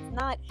 because it's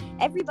not,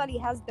 everybody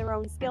has their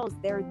own skills.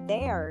 They're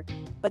there,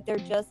 but they're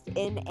just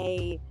in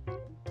a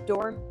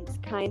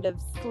dormant kind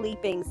of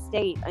sleeping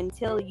state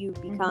until you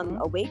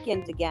become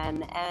awakened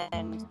again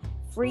and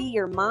free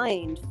your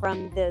mind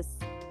from this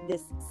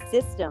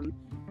system,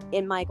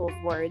 in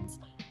Michael's words.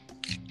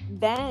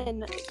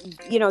 Then,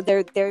 you know,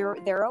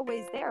 they're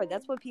always there.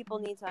 That's what people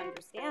need to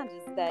understand,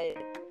 is that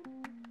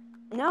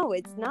no,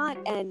 it's not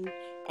an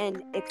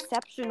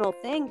exceptional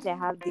thing to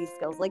have these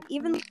skills. Like,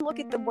 even look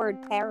at the word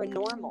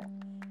paranormal.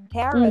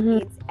 Para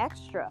means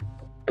extra.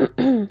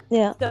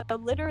 Yeah. So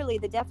literally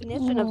the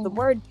definition of the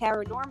word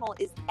paranormal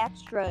is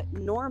extra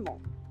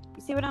normal.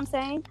 You see what I'm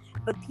saying?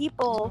 But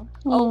people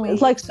always...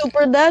 It's like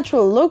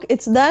supernatural. Look,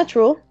 it's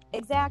natural.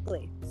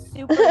 Exactly.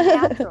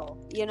 Supernatural,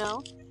 you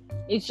know?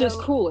 It's just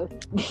cool,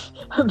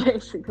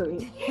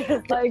 basically.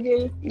 Like,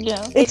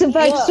 Yeah. It's in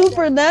fact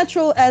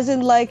supernatural, as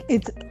in like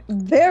it's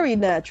very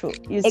natural.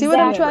 You see what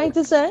I'm trying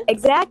to say?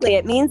 Exactly.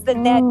 It means that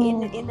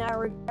in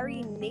our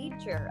very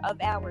nature of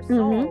our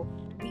soul,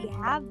 we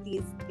have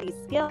these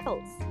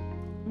skills.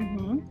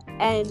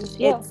 And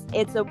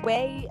it's a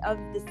way of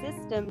the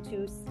system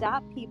to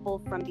stop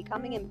people from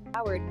becoming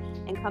empowered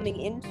and coming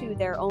into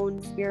their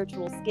own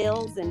spiritual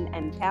skills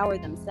and power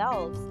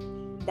themselves.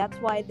 That's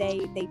why they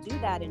do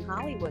that in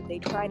Hollywood. They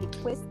try to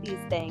twist these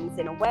things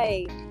in a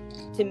way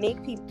to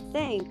make people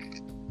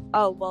think,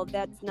 oh, well,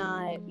 that's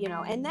not, you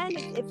know. And then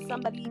if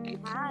somebody even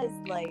has,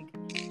 like,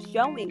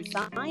 showing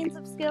signs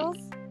of skills,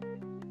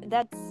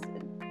 that's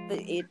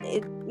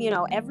it. You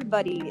know,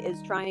 everybody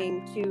is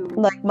trying to,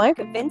 Like Mike?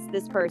 convince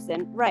this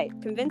person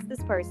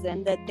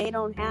that they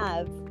don't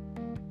have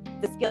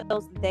the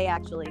skills that they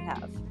actually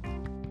have.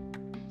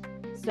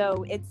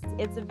 So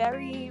it's a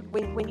very,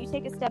 when you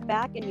take a step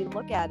back and you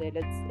look at it,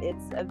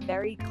 it's a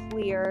very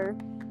clear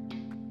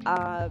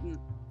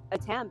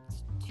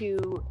attempt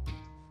to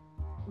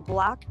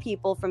block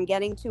people from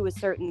getting to a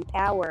certain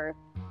power,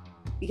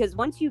 because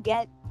once you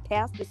get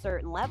past a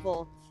certain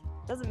level,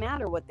 it doesn't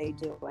matter what they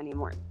do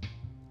anymore.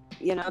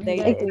 You know,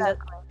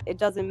 it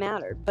doesn't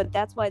matter. But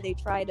that's why they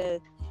try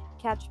to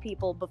catch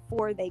people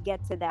before they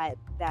get to that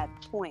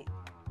point.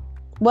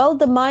 Well,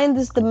 the mind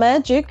is the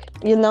magic,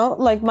 you know,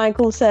 like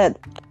Michael said.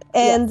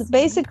 And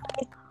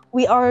basically,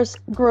 we are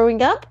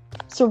growing up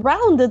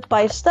surrounded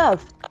by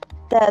stuff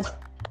that,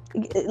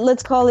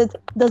 let's call it,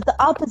 does the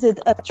opposite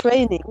of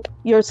training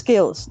your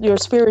skills, your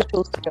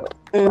spiritual skills,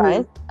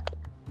 right?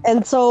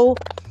 And so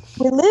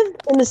we live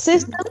in a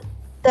system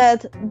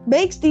that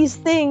makes these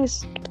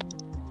things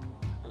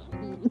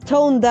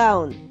tone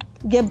down,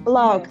 get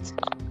blocked,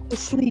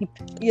 sleep,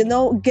 you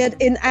know, get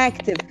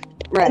inactive.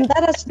 Right. And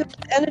that has to do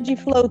with energy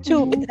flow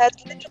too. It has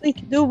literally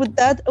to do with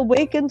that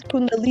awakened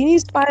Kundalini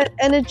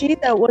energy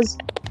that was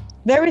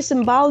very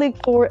symbolic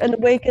for an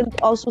awakened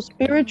also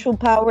spiritual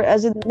power,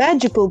 as in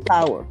magical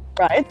power,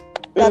 right?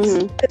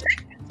 That's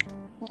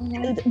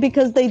and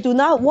because they do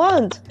not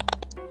want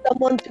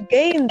someone to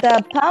gain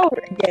that power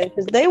again,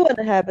 because they want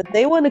to have it,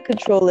 they want to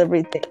control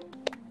everything.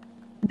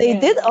 They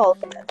did all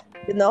that,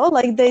 you know,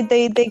 like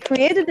they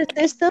created a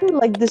system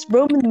like this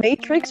Roman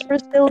matrix we're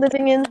still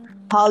living in.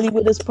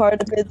 Hollywood is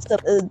part of it,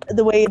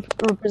 the way it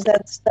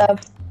represents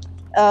stuff.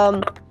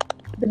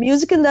 The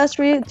music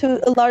industry,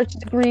 to a large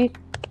degree,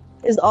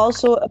 is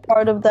also a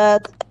part of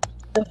that.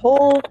 The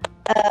whole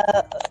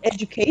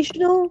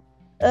educational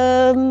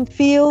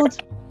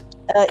field,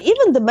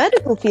 even the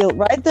medical field,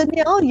 right,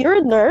 Danielle? You're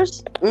a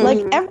nurse.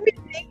 Like,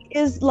 everything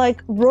is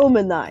like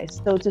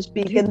Romanized, so to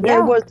speak. And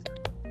there was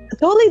a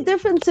totally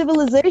different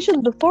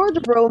civilization before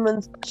the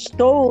Romans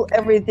stole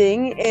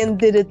everything and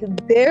did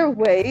it their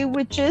way,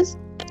 which is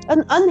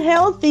an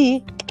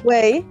unhealthy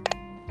way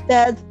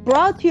that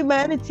brought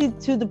humanity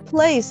to the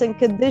place and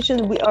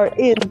condition we are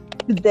in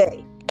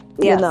today.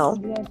 You Yes. know,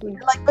 Exactly.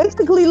 like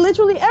basically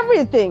literally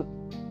everything,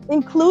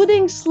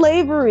 including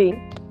slavery,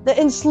 the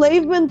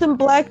enslavement of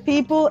black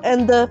people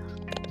and the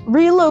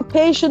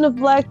relocation of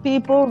black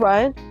people,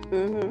 right,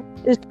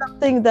 Mm-hmm. is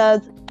something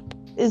that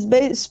is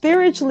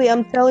spiritually,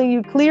 I'm telling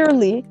you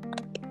clearly,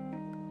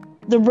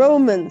 the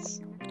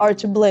Romans are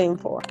to blame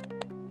for.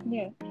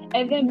 Yeah.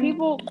 And then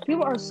people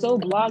are so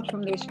blocked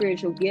from their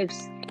spiritual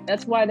gifts.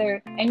 That's why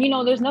they're, and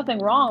there's nothing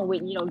wrong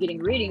with getting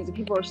readings. And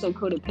people are so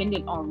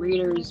codependent on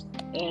readers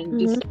and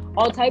just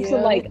all types of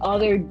Yeah. like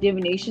other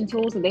divination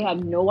tools that they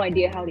have no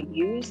idea how to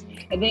use,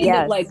 and they end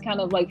Yes. up like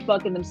kind of like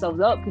fucking themselves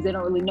up because they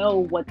don't really know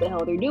what the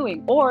hell they're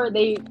doing, or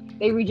they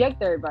reject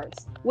their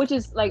advice, which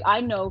is like,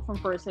 I know from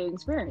first-hand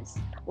experience.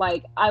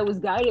 Like, I was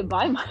guided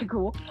by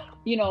Michael,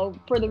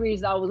 for the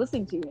reason I was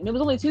listening to, and it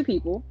was only 2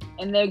 people,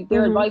 and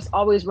their advice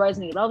always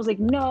resonated. But I was like,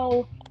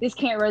 no, this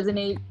can't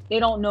resonate. They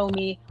don't know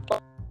me.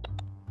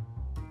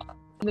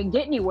 Even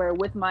get anywhere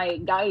with my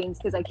guidance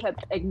because I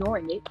kept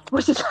ignoring it,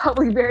 which is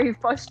probably very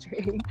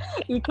frustrating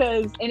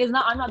because, and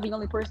I'm not the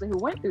only person who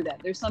went through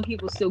that. There's some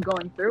people still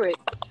going through it.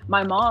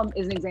 My mom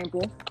is an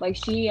example. Like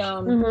she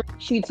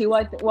too,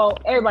 well,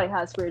 everybody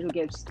has spiritual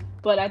gifts,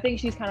 but I think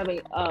she's kind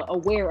of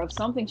aware of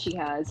something she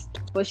has,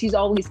 but she's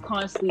always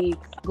constantly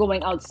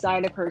going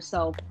outside of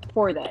herself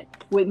for that,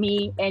 with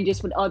me and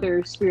just with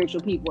other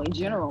spiritual people in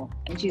general.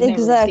 And she's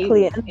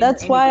Exactly, and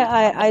that's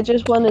why I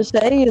just want to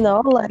say,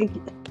 like,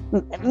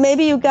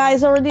 maybe you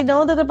guys already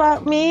know that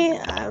about me.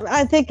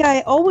 I think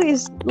I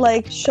always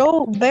like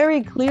show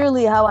very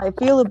clearly how I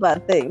feel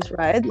about things,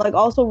 right? Like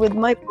also with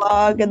my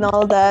blog and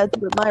all that,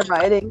 with my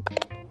writing.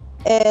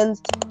 And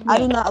I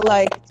do not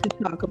like to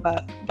talk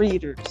about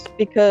readers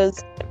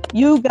because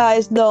you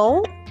guys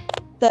know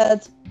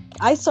that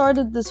I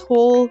started this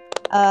whole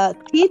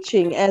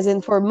teaching as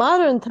in for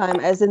modern time,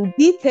 as in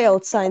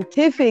detailed,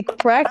 scientific,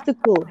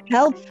 practical,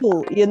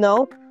 helpful,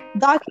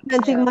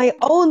 documenting my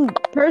own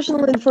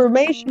personal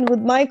information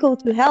with Michael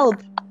to help,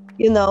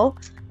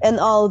 and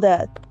all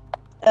that,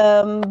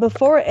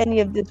 before any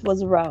of this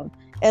was around.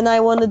 And I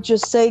want to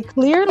just say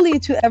clearly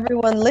to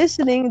everyone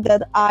listening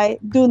that I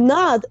do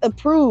not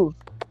approve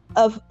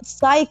of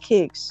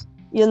psychics,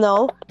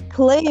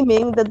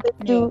 claiming that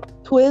they do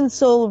twin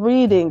soul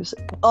readings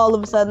all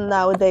of a sudden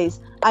nowadays.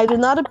 I do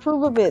not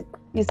approve of it.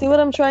 You see what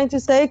I'm trying to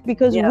say?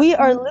 Because we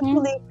are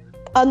literally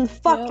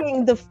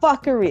unfucking the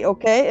fuckery,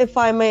 okay? If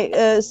I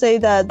may say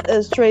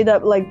that straight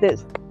up like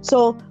this.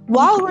 So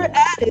while we're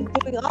at it,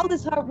 doing all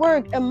this hard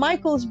work, and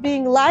Michael's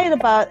being lied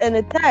about and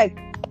attacked,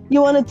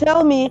 you want to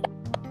tell me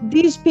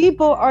these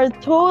people are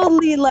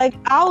totally like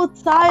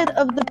outside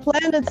of the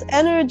planet's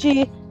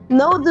energy,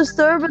 no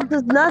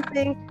disturbances,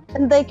 nothing,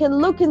 and they can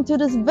look into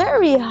this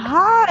very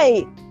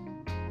high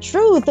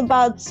truth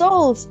about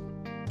souls,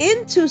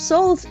 into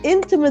souls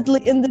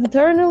intimately and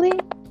internally?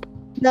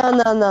 No.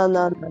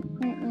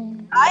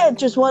 I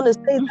just want to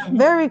say that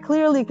very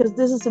clearly because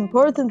this is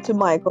important to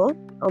Michael,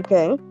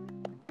 okay?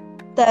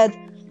 That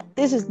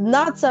this is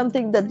not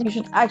something that you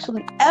should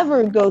actually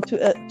ever go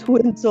to a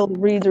twin soul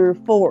reader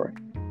for.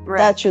 Right.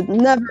 That should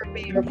never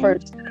be your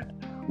first step.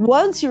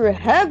 Once you're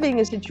having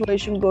a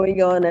situation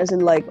going on, as in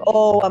like,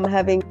 oh, I'm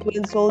having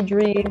twin soul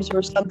dreams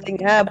or something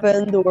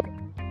happened, or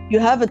you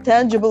have a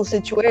tangible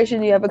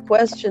situation, you have a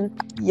question,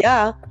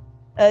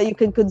 you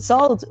can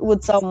consult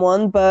with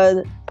someone,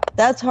 but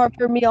that's hard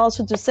for me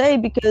also to say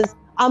because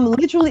I'm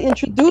literally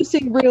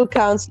introducing real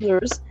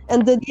counselors,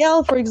 and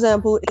Danielle, for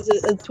example, is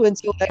a twin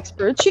soul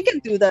expert. She can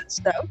do that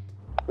stuff.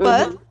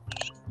 But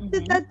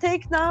did that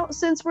take now,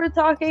 since we're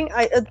talking?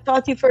 I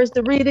taught you first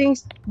the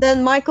readings,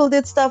 then Michael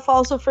did stuff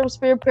also from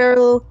Spirit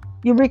Parallel.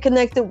 You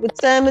reconnected with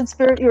Sam in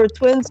spirit, you're a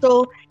twin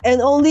soul, and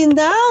only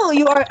now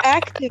you are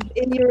active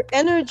in your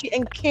energy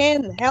and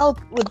can help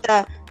with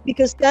that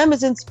because Sam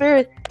is in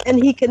spirit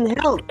and he can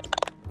help.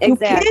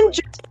 Exactly.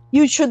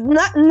 You should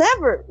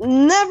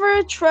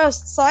never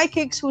trust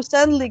psychics who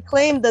suddenly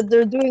claim that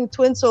they're doing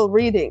twin soul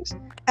readings.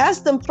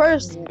 Ask them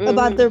first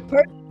about their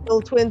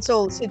personal twin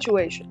soul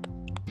situation,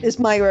 is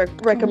my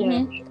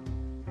recommendation.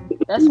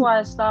 That's why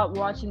I stopped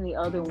watching the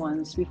other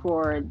ones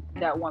before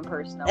that one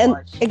person I And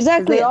watched.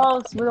 exactly. They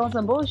all were on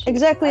some bullshit.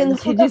 Exactly, and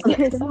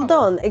hold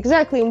on.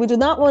 Exactly, and we do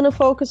not want to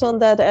focus on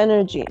that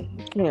energy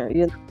here.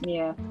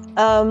 Yeah.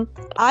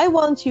 I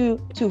want you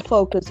to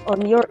focus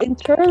on your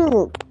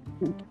internal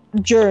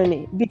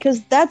journey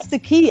because that's the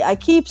key. I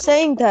keep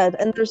saying that,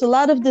 and there's a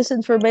lot of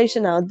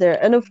disinformation out there,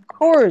 and of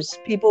course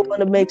people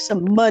want to make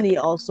some money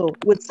also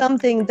with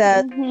something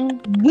that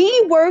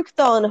we worked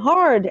on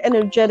hard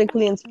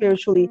energetically and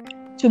spiritually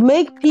to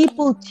make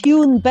people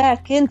tune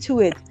back into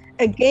it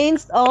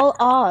against all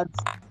odds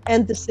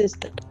and the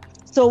system.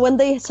 So when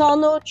they saw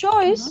no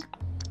choice,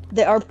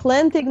 they are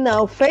planting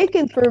now fake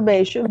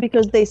information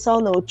because they saw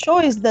no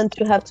choice than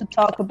to have to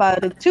talk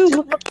about it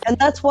too, and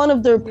that's one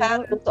of their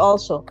patterns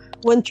also.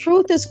 When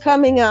truth is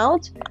coming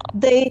out,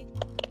 they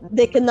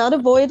cannot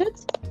avoid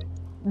it.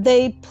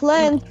 They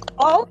plant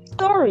all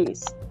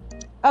stories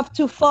up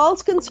to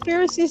false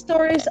conspiracy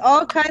stories,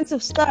 all kinds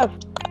of stuff.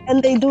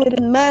 And they do it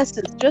in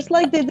masses, just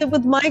like they did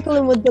with Michael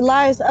and with the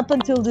lies up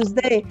until this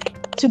day,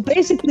 to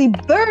basically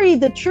bury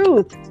the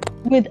truth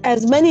with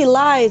as many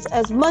lies,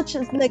 as much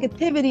as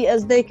negativity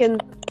as they can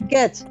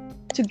get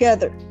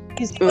together.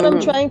 You see what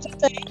I'm trying to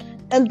say?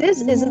 And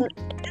this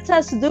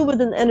has to do with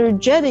an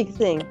energetic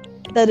thing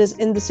that is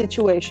in the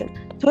situation.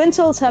 Twin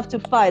souls have to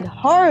fight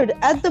hard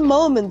at the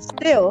moment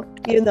still,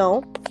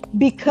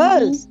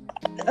 because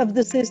of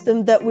the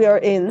system that we are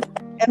in,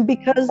 and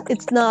because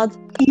it's not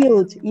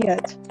healed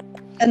yet.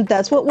 And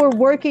that's what we're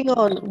working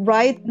on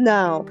right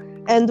now.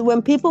 And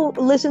when people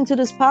listen to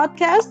this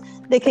podcast,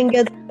 they can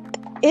get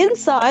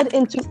insight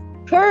into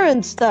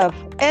current stuff,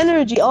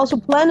 energy, also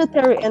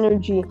planetary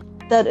energy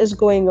that is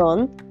going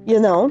on,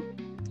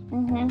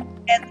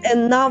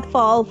 and not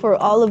fall for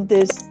all of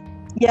this,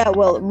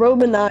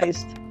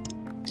 Romanized,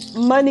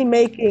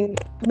 money-making,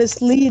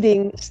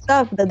 misleading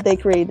stuff that they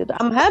created.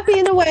 I'm happy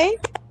in a way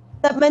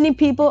that many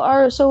people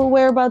are so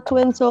aware about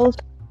twin souls,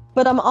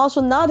 but I'm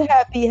also not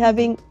happy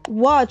having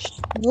watched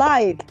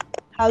live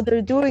how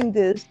they're doing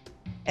this,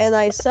 and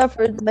I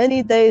suffered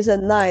many days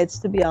and nights,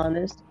 to be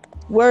honest,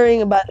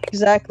 worrying about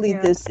exactly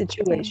this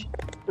situation.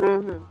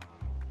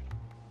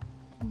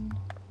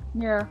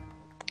 Yeah.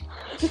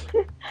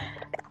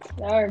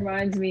 That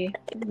reminds me.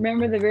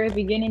 Remember the very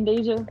beginning,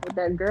 Deja, with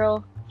that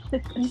girl?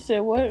 You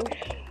said what?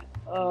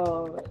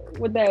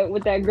 With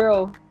that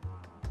girl.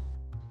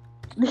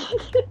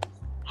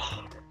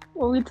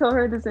 When we told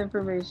her this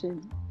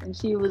information, and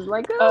she was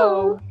like,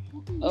 "Oh,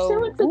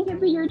 someone took him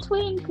to your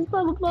twin, because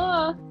blah blah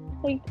blah."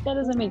 Like, that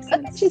doesn't make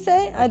sense. What did she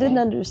say? I didn't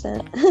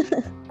understand.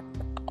 It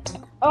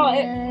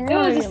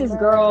was just this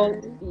girl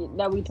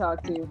that we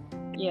talked to.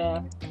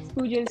 Yeah,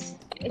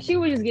 she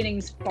was just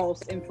getting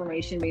false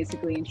information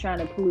basically and trying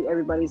to pollute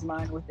everybody's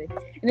mind with it.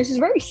 And this is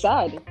very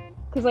sad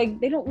because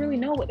they don't really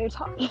know what they're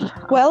talking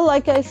about. Well,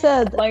 like I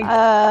said,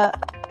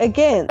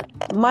 again,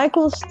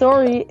 Michael's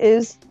story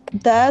is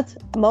that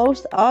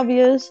most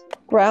obvious,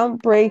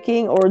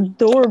 groundbreaking, or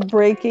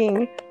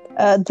door-breaking,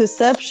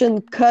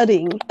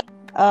 deception-cutting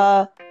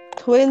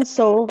twin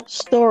soul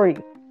story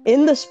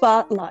in the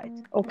spotlight.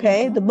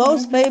 Okay, the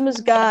most famous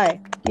guy,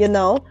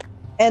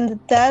 and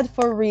that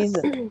for a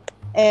reason.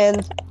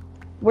 And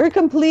we're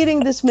completing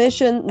this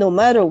mission no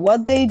matter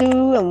what they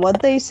do and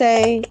what they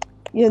say,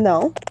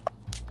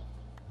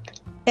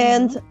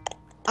 And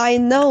I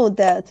know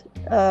that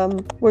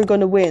we're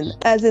gonna win,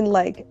 as in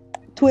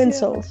twin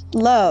souls,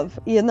 love,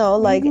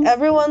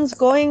 everyone's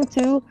going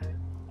to,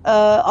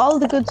 all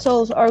the good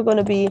souls are going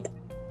to be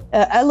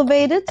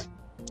elevated,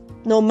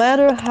 no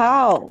matter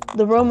how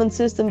the Roman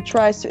system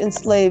tries to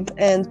enslave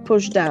and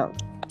push down.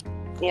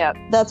 Yeah.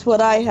 That's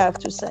what I have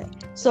to say.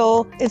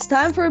 So it's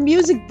time for a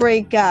music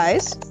break,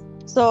 guys.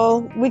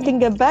 So we can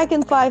get back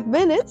in 5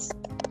 minutes,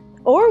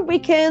 or we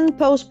can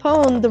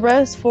postpone the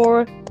rest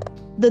for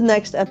the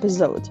next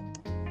episode.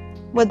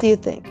 What do you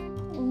think?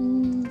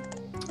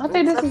 I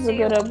think this is a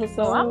good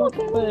episode. I'm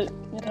okay. But,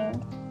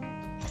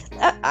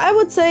 I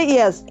would say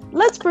yes.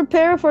 Let's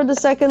prepare for the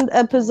second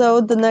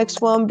episode, the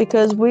next one,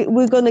 because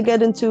we're going to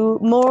get into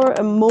more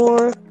and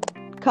more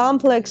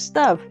complex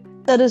stuff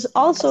that is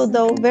also,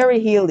 though, very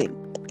healing.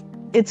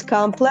 It's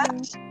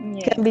complex,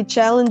 can be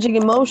challenging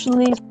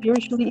emotionally,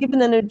 spiritually,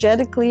 even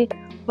energetically,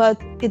 but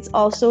it's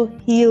also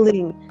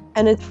healing,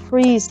 and it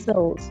frees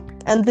souls.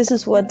 And this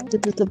is what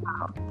this is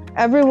about.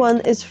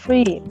 Everyone is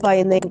free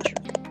by nature,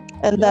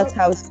 and that's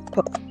how it's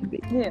supposed to be.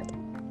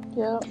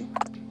 Yeah.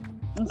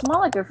 It's more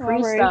like a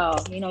freestyle,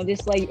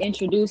 just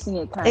introducing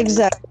it kind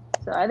exactly.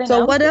 of. So I think.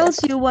 So what else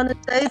you want to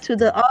say to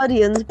the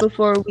audience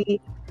before we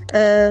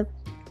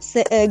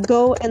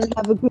go and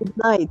have a good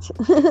night?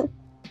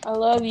 I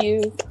love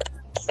you.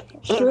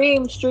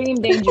 Stream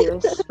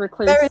dangerous for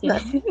clear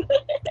skin.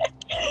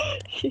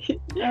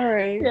 All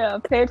right. Yeah,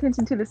 pay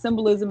attention to the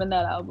symbolism in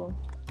that album.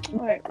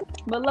 All right.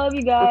 But love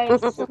you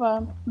guys.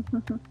 Bye.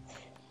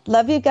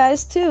 Love you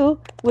guys too.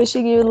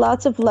 Wishing you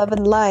lots of love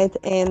and light,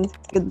 and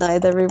good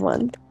night,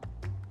 everyone.